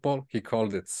football. He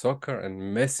called it soccer,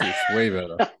 and Messi is way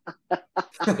better.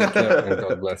 Take care, and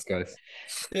God bless, guys.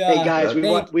 Hey guys,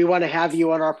 we want to have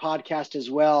you on our podcast as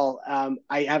well.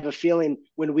 I have a feeling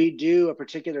when we do a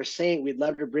particular saint, we'd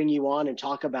love to bring you on and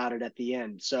talk about it at the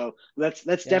end. So let's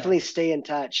definitely stay in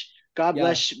touch. God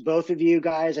bless both of you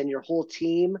guys and your whole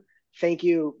team. Thank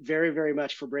you very, very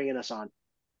much for bringing us on.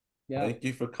 Thank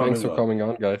you for coming. Thanks for coming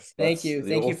on, guys. Thank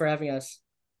you for having us.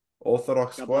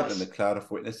 Orthodox Squad and the Cloud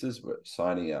of Witnesses, we're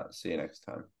signing out. See you next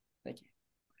time. Thank you.